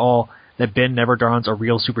story at all that Ben never dons a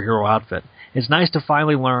real superhero outfit. It's nice to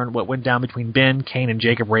finally learn what went down between Ben, Kane, and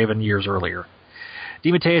Jacob Raven years earlier.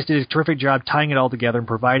 DeMatteis did a terrific job tying it all together and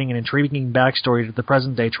providing an intriguing backstory to the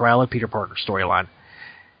present-day trial of Peter Parker storyline.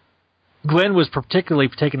 Glenn was particularly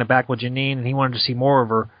taken aback with Janine, and he wanted to see more of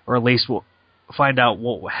her, or at least find out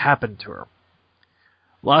what happened to her.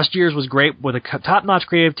 Lost Years was great with a top-notch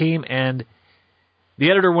creative team, and the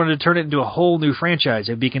editor wanted to turn it into a whole new franchise.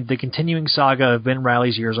 It would be the continuing saga of Ben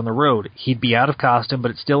Reilly's years on the road. He'd be out of costume, but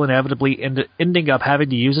it's still inevitably ending up having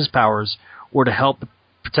to use his powers or to help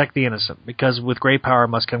protect the innocent, because with great power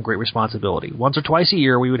must come great responsibility. Once or twice a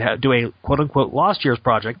year, we would do a quote-unquote Lost Years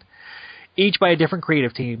project, each by a different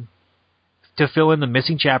creative team, to fill in the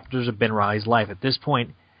missing chapters of Ben Reilly's life. At this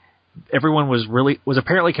point, everyone was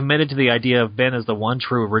apparently committed to the idea of Ben as the one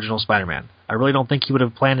true original Spider-Man. I really don't think he would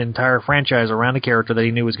have planned an entire franchise around a character that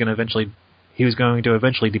he knew was going to eventually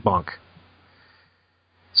debunk.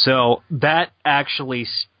 So that actually,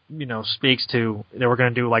 speaks to they were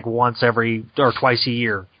going to do like once every or twice a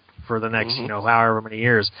year for the next, however many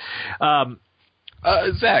years.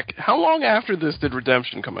 Zach, how long after this did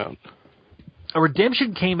Redemption come out?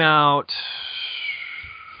 Redemption came out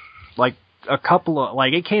like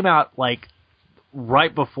it came out like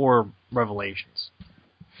right before Revelations.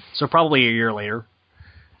 So probably a year later.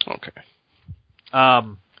 Okay.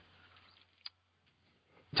 Tom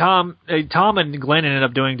and Glenn ended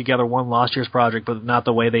up doing together one Lost Years project, but not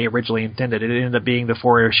the way they originally intended. It ended up being the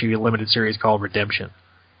 4-issue limited series called Redemption.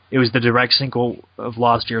 It was the direct sequel of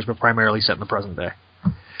Lost Years, but primarily set in the present day.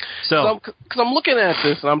 So, because I'm looking at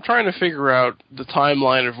this and I'm trying to figure out the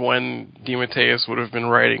timeline of when DeMatteis would have been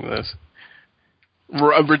writing this.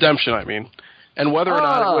 Redemption, I mean. And whether or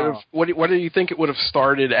not it would have... What do you think it would have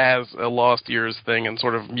started as a Lost Years thing and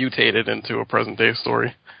sort of mutated into a present-day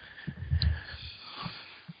story?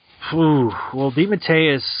 Well,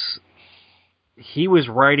 DeMatteis, he was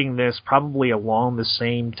writing this probably along the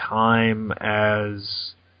same time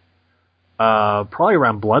as... probably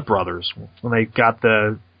around Blood Brothers, when they got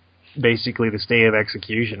basically the stay of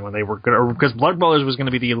execution, when they were... Because Blood Brothers was going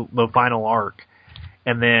to be the final arc.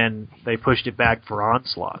 And then they pushed it back for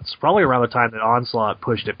Onslaught. It's probably around the time that Onslaught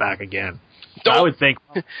pushed it back again. I would think...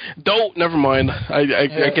 Never mind.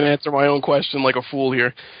 I can answer my own question like a fool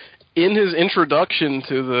here. In his introduction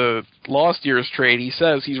to the Lost Years trade, he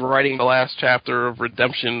says he's writing the last chapter of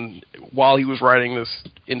Redemption while he was writing this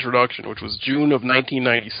introduction, which was June of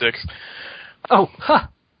 1996. Oh, huh.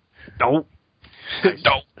 Don't.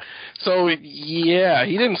 So, yeah,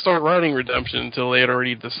 he didn't start writing Redemption until they had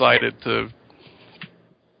already decided to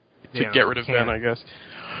get rid of Ben, I guess.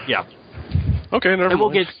 Yeah. Okay, never mind.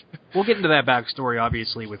 We'll get into that backstory,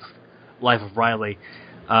 obviously, with Life of Riley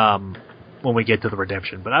when we get to the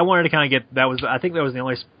Redemption. But I wanted to kind of get... I think that was the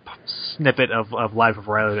only snippet of Life of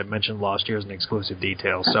Riley that mentioned Lost Years in exclusive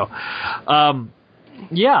detail. So,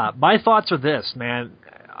 yeah, my thoughts are this, man.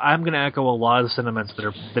 I'm going to echo a lot of the sentiments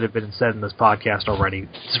that have been said in this podcast already.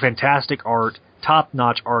 It's fantastic art,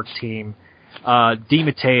 top-notch art team.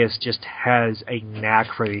 DeMatteis just has a knack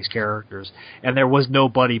for these characters, and there was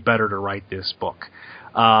nobody better to write this book.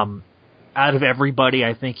 Out of everybody,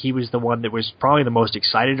 I think he was the one that was probably the most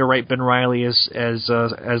excited to write Ben Reilly as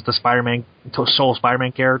the sole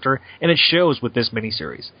Spider-Man character, and it shows with this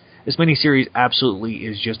miniseries. This miniseries absolutely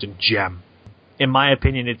is just a gem. In my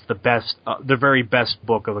opinion, it's the very best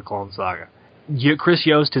book of the Clone Saga. Chris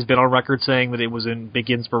Yost has been on record saying that it was a big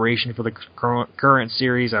inspiration for the current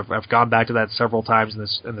series. I've gone back to that several times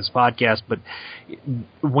in this podcast, but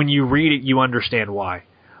when you read it, you understand why.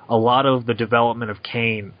 A lot of the development of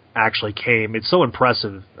Kane actually came. It's so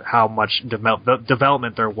impressive how much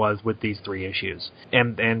development there was with these 3 issues,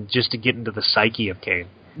 and just to get into the psyche of Kane.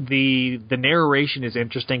 The narration is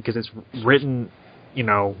interesting because it's written,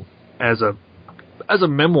 as a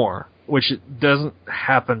memoir which doesn't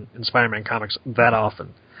happen in Spider-Man comics that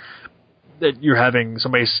often. That you're having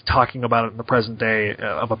somebody talking about it in the present day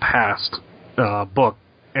of a past book,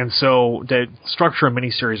 and so to structure a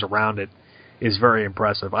miniseries around it is very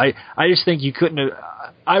impressive. I just think you couldn't.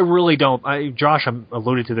 I really don't. Josh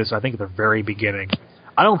alluded to this, I think, at the very beginning.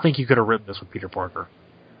 I don't think you could have written this with Peter Parker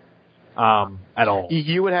at all.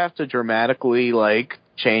 You would have to dramatically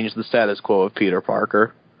change the status quo of Peter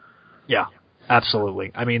Parker. Yeah,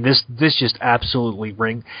 absolutely. I mean, this just absolutely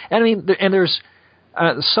and I mean, and there's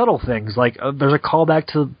subtle things like there's a callback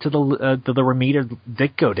to the Romita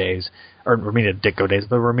Ditko days, or Romita Ditko days,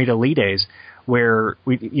 the Romita Lee days, where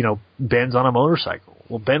Ben's on a motorcycle.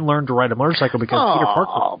 Well, Ben learned to ride a motorcycle because Peter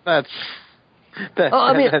Parker. That's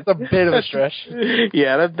a bit of a stretch.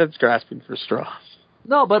 Yeah, that's grasping for straws.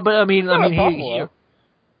 No, but I mean, he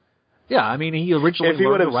originally if he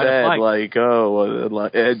would have said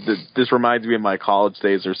this reminds me of my college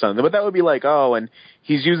days or something, but that would be and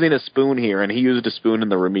he's using a spoon here, and he used a spoon in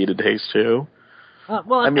the Romita days too.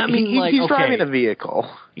 He's driving a vehicle,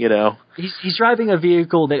 He's driving a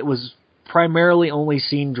vehicle that was primarily only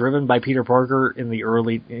seen driven by Peter Parker in the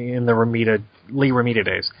Lee Romita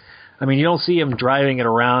days. I mean, you don't see him driving it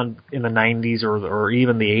around in the 90s or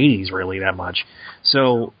even the 80s really that much.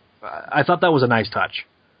 So I thought that was a nice touch.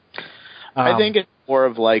 I think it's more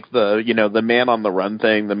of the man on the run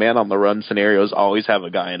thing. The man on the run scenarios always have a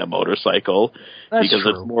guy in a motorcycle. That's because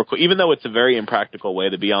true. It's more cool, even though it's a very impractical way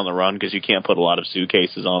to be on the run because you can't put a lot of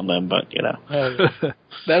suitcases on them. But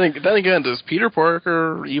Then again, does Peter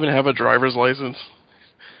Parker even have a driver's license?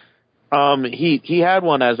 He had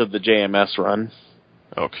one as of the JMS run.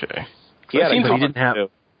 Okay. He didn't have.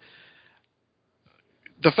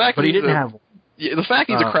 The fact but he didn't have. Yeah, the fact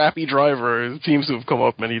he's a crappy driver seems to have come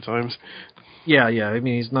up many times. Yeah. I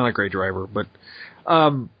mean, he's not a great driver, but I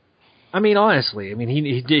mean, honestly, I mean,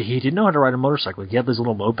 he did know how to ride a motorcycle. He had this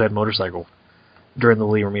little moped motorcycle during the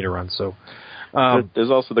Lee Romita run. So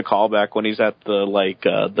there's also the callback when he's at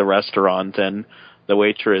the restaurant and the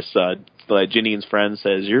waitress, Ginny's friend,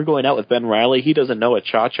 says, "You're going out with Ben Reilly. He doesn't know a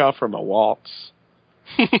cha-cha from a waltz."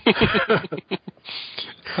 I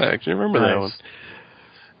actually remember that one.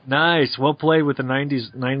 Nice, well played with the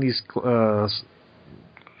 90s. What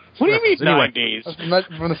do you mean anyway. 90s?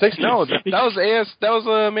 From the 60s. No, that was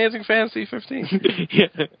Amazing Fantasy 15.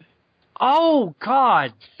 Yeah. Oh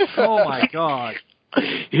God! Oh my God!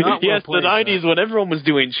 Yes, the 90s when everyone was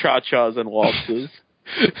doing cha-chas and waltzes.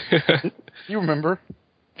 You remember?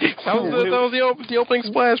 That was the opening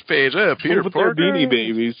splash page. Peter Parker. Beanie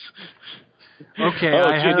Babies. Okay,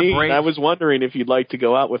 Janine, I was wondering if you'd like to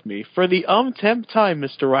go out with me for the umpteenth time,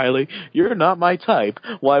 Mr. Riley. You're not my type.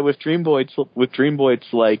 Why, with dreamboys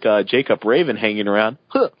like Jacob Raven hanging around,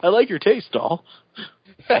 I like your taste, doll.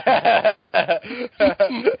 Well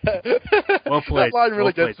played. That line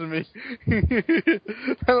really gets to me. I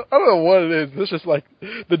don't know what it is. It's just the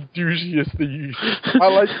douchiest thing. I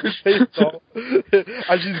like your taste, doll.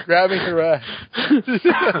 As she's grabbing her ass.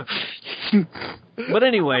 But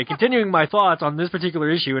anyway, continuing my thoughts on this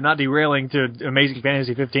particular issue and not derailing to Amazing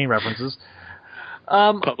Fantasy 15 references.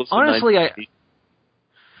 Honestly,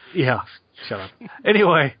 yeah, shut up.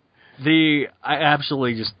 Anyway, I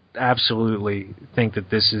absolutely think that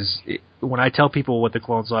this is, when I tell people what the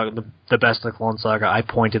Clone Saga, the best of the Clone Saga, I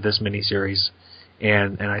point to this miniseries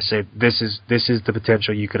and I say this is the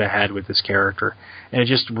potential you could have had with this character, and it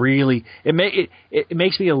just really it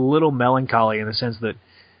makes me a little melancholy in the sense that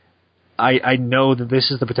I know that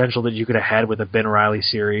this is the potential that you could have had with a Ben Reilly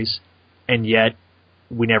series, and yet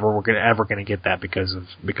we never were ever going to get that because of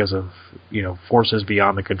forces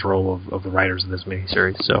beyond the control of the writers of this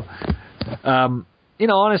miniseries. So,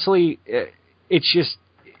 honestly, it's just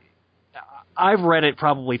I've read it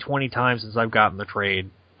probably 20 times since I've gotten the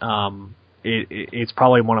trade. It's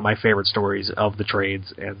probably one of my favorite stories of the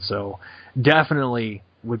trades, and so definitely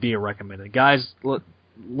would be a recommended. Guys,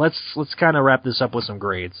 let's kind of wrap this up with some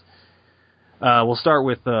grades. We'll start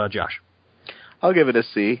with Josh. I'll give it a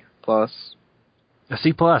C+. A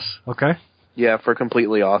C+, okay. Yeah, for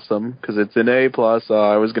completely awesome, because it's an A+.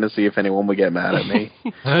 I was going to see if anyone would get mad at me.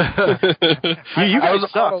 You guys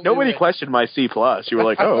suck. Nobody questioned my C+. You were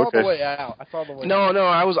like, oh, okay. I saw the way out. No,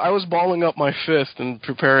 I was balling up my fist and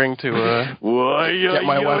preparing to get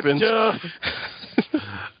my weapons.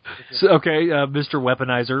 So, okay, Mr.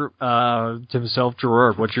 Weaponizer himself,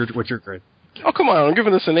 Gerard, what's your grade? Oh, come on, I'm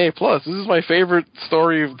giving this an A+. This is my favorite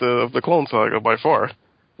story of the Clone Saga by far.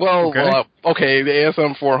 Well, okay, the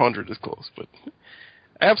ASM 400 is close, but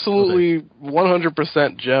absolutely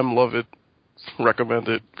 100% gem. Love it. Recommend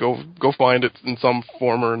it. Go find it in some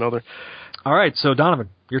form or another. All right, so Donovan,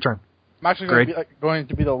 your turn. I'm actually going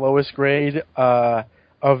to be the lowest grade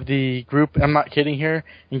of the group. I'm not kidding here,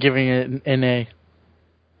 and giving it an A.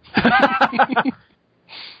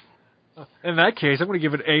 In that case, I'm going to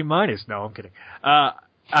give it A minus. No, I'm kidding.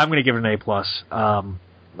 I'm going to give it an A plus.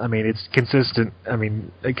 I mean, it's consistent. I mean,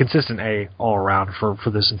 a consistent A all around for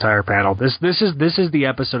this entire panel. This is the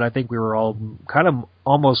episode I think we were all kind of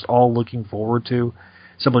almost all looking forward to,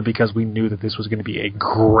 simply because we knew that this was going to be a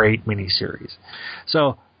great miniseries.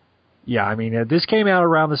 So, yeah, I mean, this came out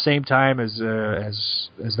around the same time as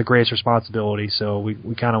The Greatest Responsibility, so we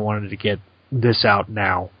kind of wanted to get this out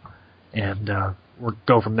now, and we'll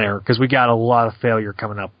go from there because we got a lot of failure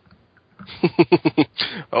coming up.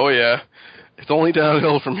 Oh yeah. It's only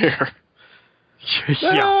downhill from here.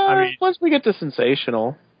 Yeah, I mean, once we get to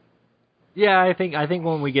Sensational. Yeah, I think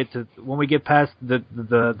when we get past the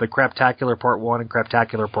Craptacular Part 1 and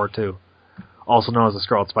Craptacular Part 2, also known as the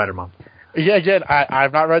Scarlet Spider Month. Yeah, again,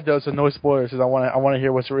 I've not read those, so no spoilers. Because I want to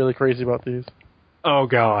hear what's really crazy about these. Oh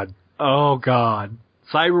God,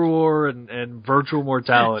 Cyber War and Virtual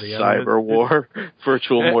Mortality. Cyber War,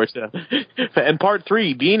 Virtual Mortality, and Part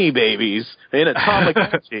 3, Beanie Babies in Atomic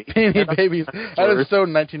Energy. Beanie Babies. That is so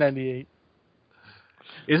 1998.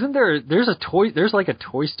 Isn't there? There's like a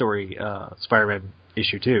Toy Story Spider-Man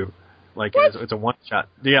issue too. Like it's a one shot.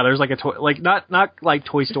 Yeah, there's like a toy, like not like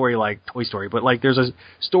Toy Story, but like there's a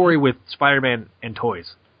story with Spider-Man and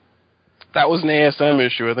toys. That was an ASM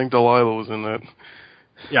issue. I think Delilah was in that.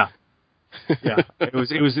 Yeah. Yeah, it was.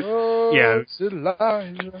 Oh, yeah.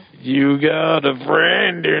 Elijah. You got a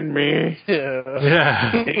friend in me.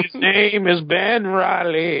 Yeah. His name is Ben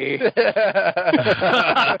Riley.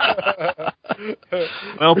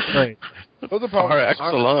 Well played. Those are probably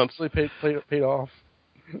excellent. Paid off.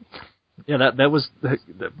 Yeah, that was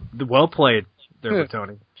the well played there with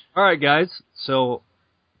Tony. All right, guys. So,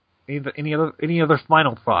 any other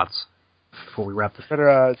final thoughts before we wrap this?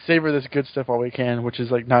 Better savor this good stuff while we can, which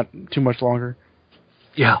is like not too much longer.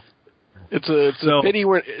 Yeah, it's a pity.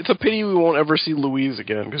 It's a pity we won't ever see Louise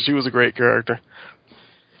again because she was a great character.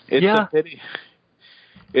 It's a pity.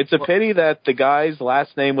 It's a pity that the guy's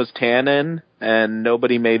last name was Tannen and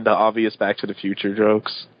nobody made the obvious Back to the Future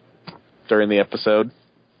jokes during the episode.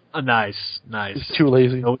 Nice. He's too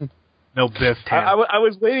lazy. No Biff Tannen. I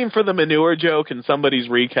was waiting for the manure joke in somebody's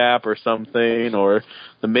recap or something, or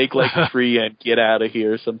the make like a tree and get out of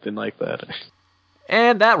here, something like that.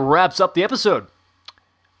 And that wraps up the episode.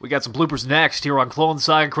 We got some bloopers next here on Clone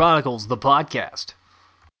Saga Chronicles, the podcast.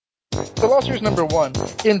 So Lost Year's number 1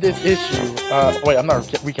 in this issue. Wait, I'm not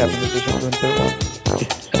recapping this issue. I'm doing the third one.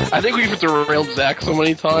 I think we've derailed Zach so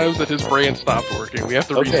many times that his brain stopped working. We have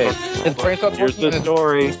to restart. His brain stopped Here's working. the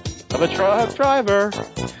story of a truck driver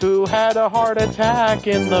who had a heart attack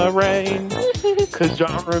in the rain. Because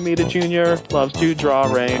John Romita Jr. loves to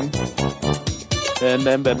draw rain. And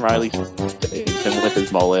then Ben Riley saves him with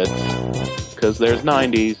his mullets. Because there's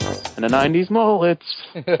 90s, and a 90s mullets.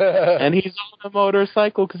 And he's on a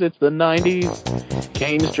motorcycle because it's the 90s.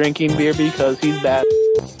 Kane's drinking beer because he's bad.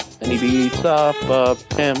 And he beats up a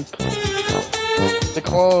pimp. The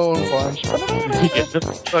Clone Bunch.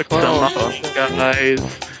 The Clone Bunch, guys.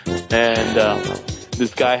 And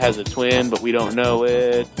this guy has a twin, but we don't know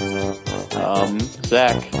it.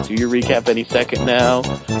 Zach, do you recap any second now?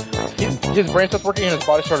 His brain stopped working and his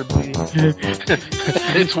body started bleeding.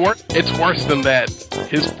 It's worse than that.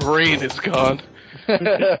 His brain is gone.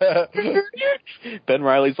 Ben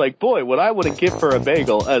Riley's like, boy, what I wouldn't give for a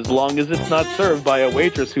bagel, as long as it's not served by a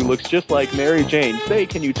waitress who looks just like Mary Jane. Say,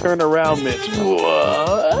 can you turn around, miss?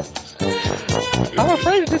 What? I'm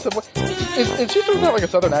afraid to disappoint. Is she supposed to have like a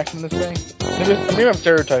southern accent in this thing? Maybe I'm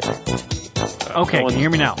stereotyping. Okay, can you hear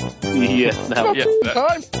me now? Yes, now.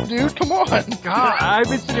 Time, dude, come on. God, I've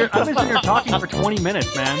been sitting here talking for 20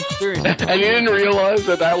 minutes, man. Seriously. And you didn't realize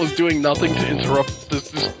that was doing nothing to interrupt this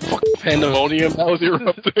fucking pandemonium that was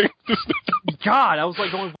erupting. God, I was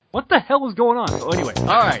like going, what the hell is going on? So anyway, all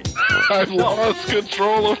right. I've lost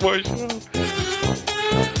control of my show.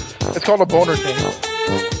 It's called a boner thing.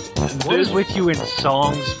 What is with you in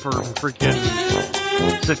songs for freaking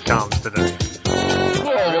sitcoms today?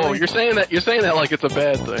 Whoa, you're saying that like it's a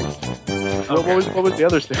bad thing. Okay. What was the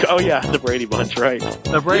other thing? Oh yeah, the Brady Bunch, right?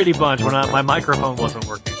 The Brady Bunch when my microphone wasn't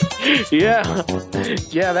working. Yeah,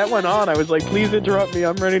 that went on. I was like, please interrupt me.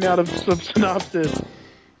 I'm running out of some synopsis.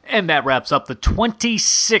 And that wraps up the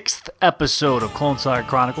 26th episode of Clone Saga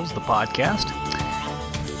Chronicles, the podcast.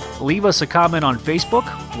 Leave us a comment on Facebook,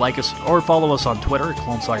 like us, or follow us on Twitter at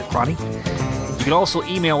Clone Saga Chrony. You can also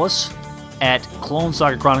email us at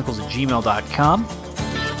clonesagachronicles@gmail.com.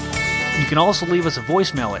 You can also leave us a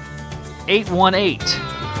voicemail at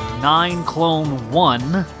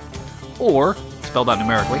 818-9-CLONE-1, or, spelled out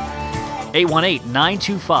numerically,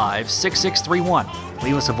 818-925-6631.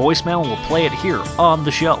 Leave us a voicemail and we'll play it here on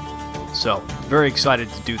the show. So, very excited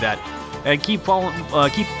to do that. And keep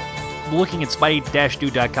looking at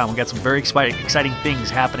Spidey-Dude.com. We've got some very exciting things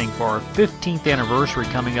happening for our 15th anniversary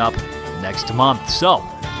coming up next month. So,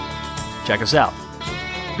 check us out.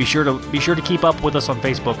 Be sure to keep up with us on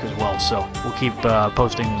Facebook as well. So, we'll keep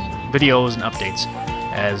posting videos and updates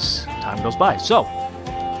as time goes by. So,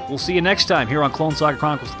 we'll see you next time here on Clone Saga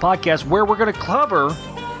Chronicles, the podcast, where we're going to cover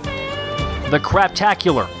the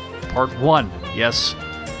Craptacular, Part 1. Yes,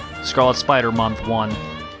 Scarlet Spider Month 1.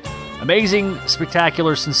 Amazing,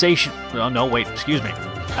 spectacular, sensation... Oh, no, wait, excuse me.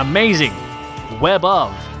 Amazing, web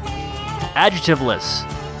of, adjectiveless,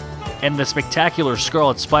 and the spectacular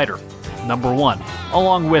Scarlet Spider, number 1,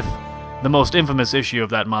 along with the most infamous issue of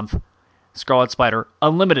that month, Scarlet Spider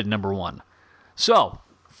Unlimited number 1. So,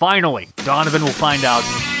 finally, Donovan will find out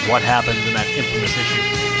what happens in that infamous issue.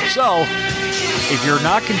 So, if you're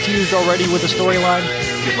not confused already with the storyline,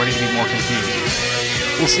 get ready to be more confused.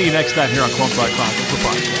 We'll see you next time here on Clone Saga Chronicles, the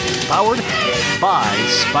podcast. Powered by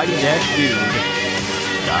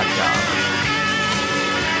Spidey-Dude.com.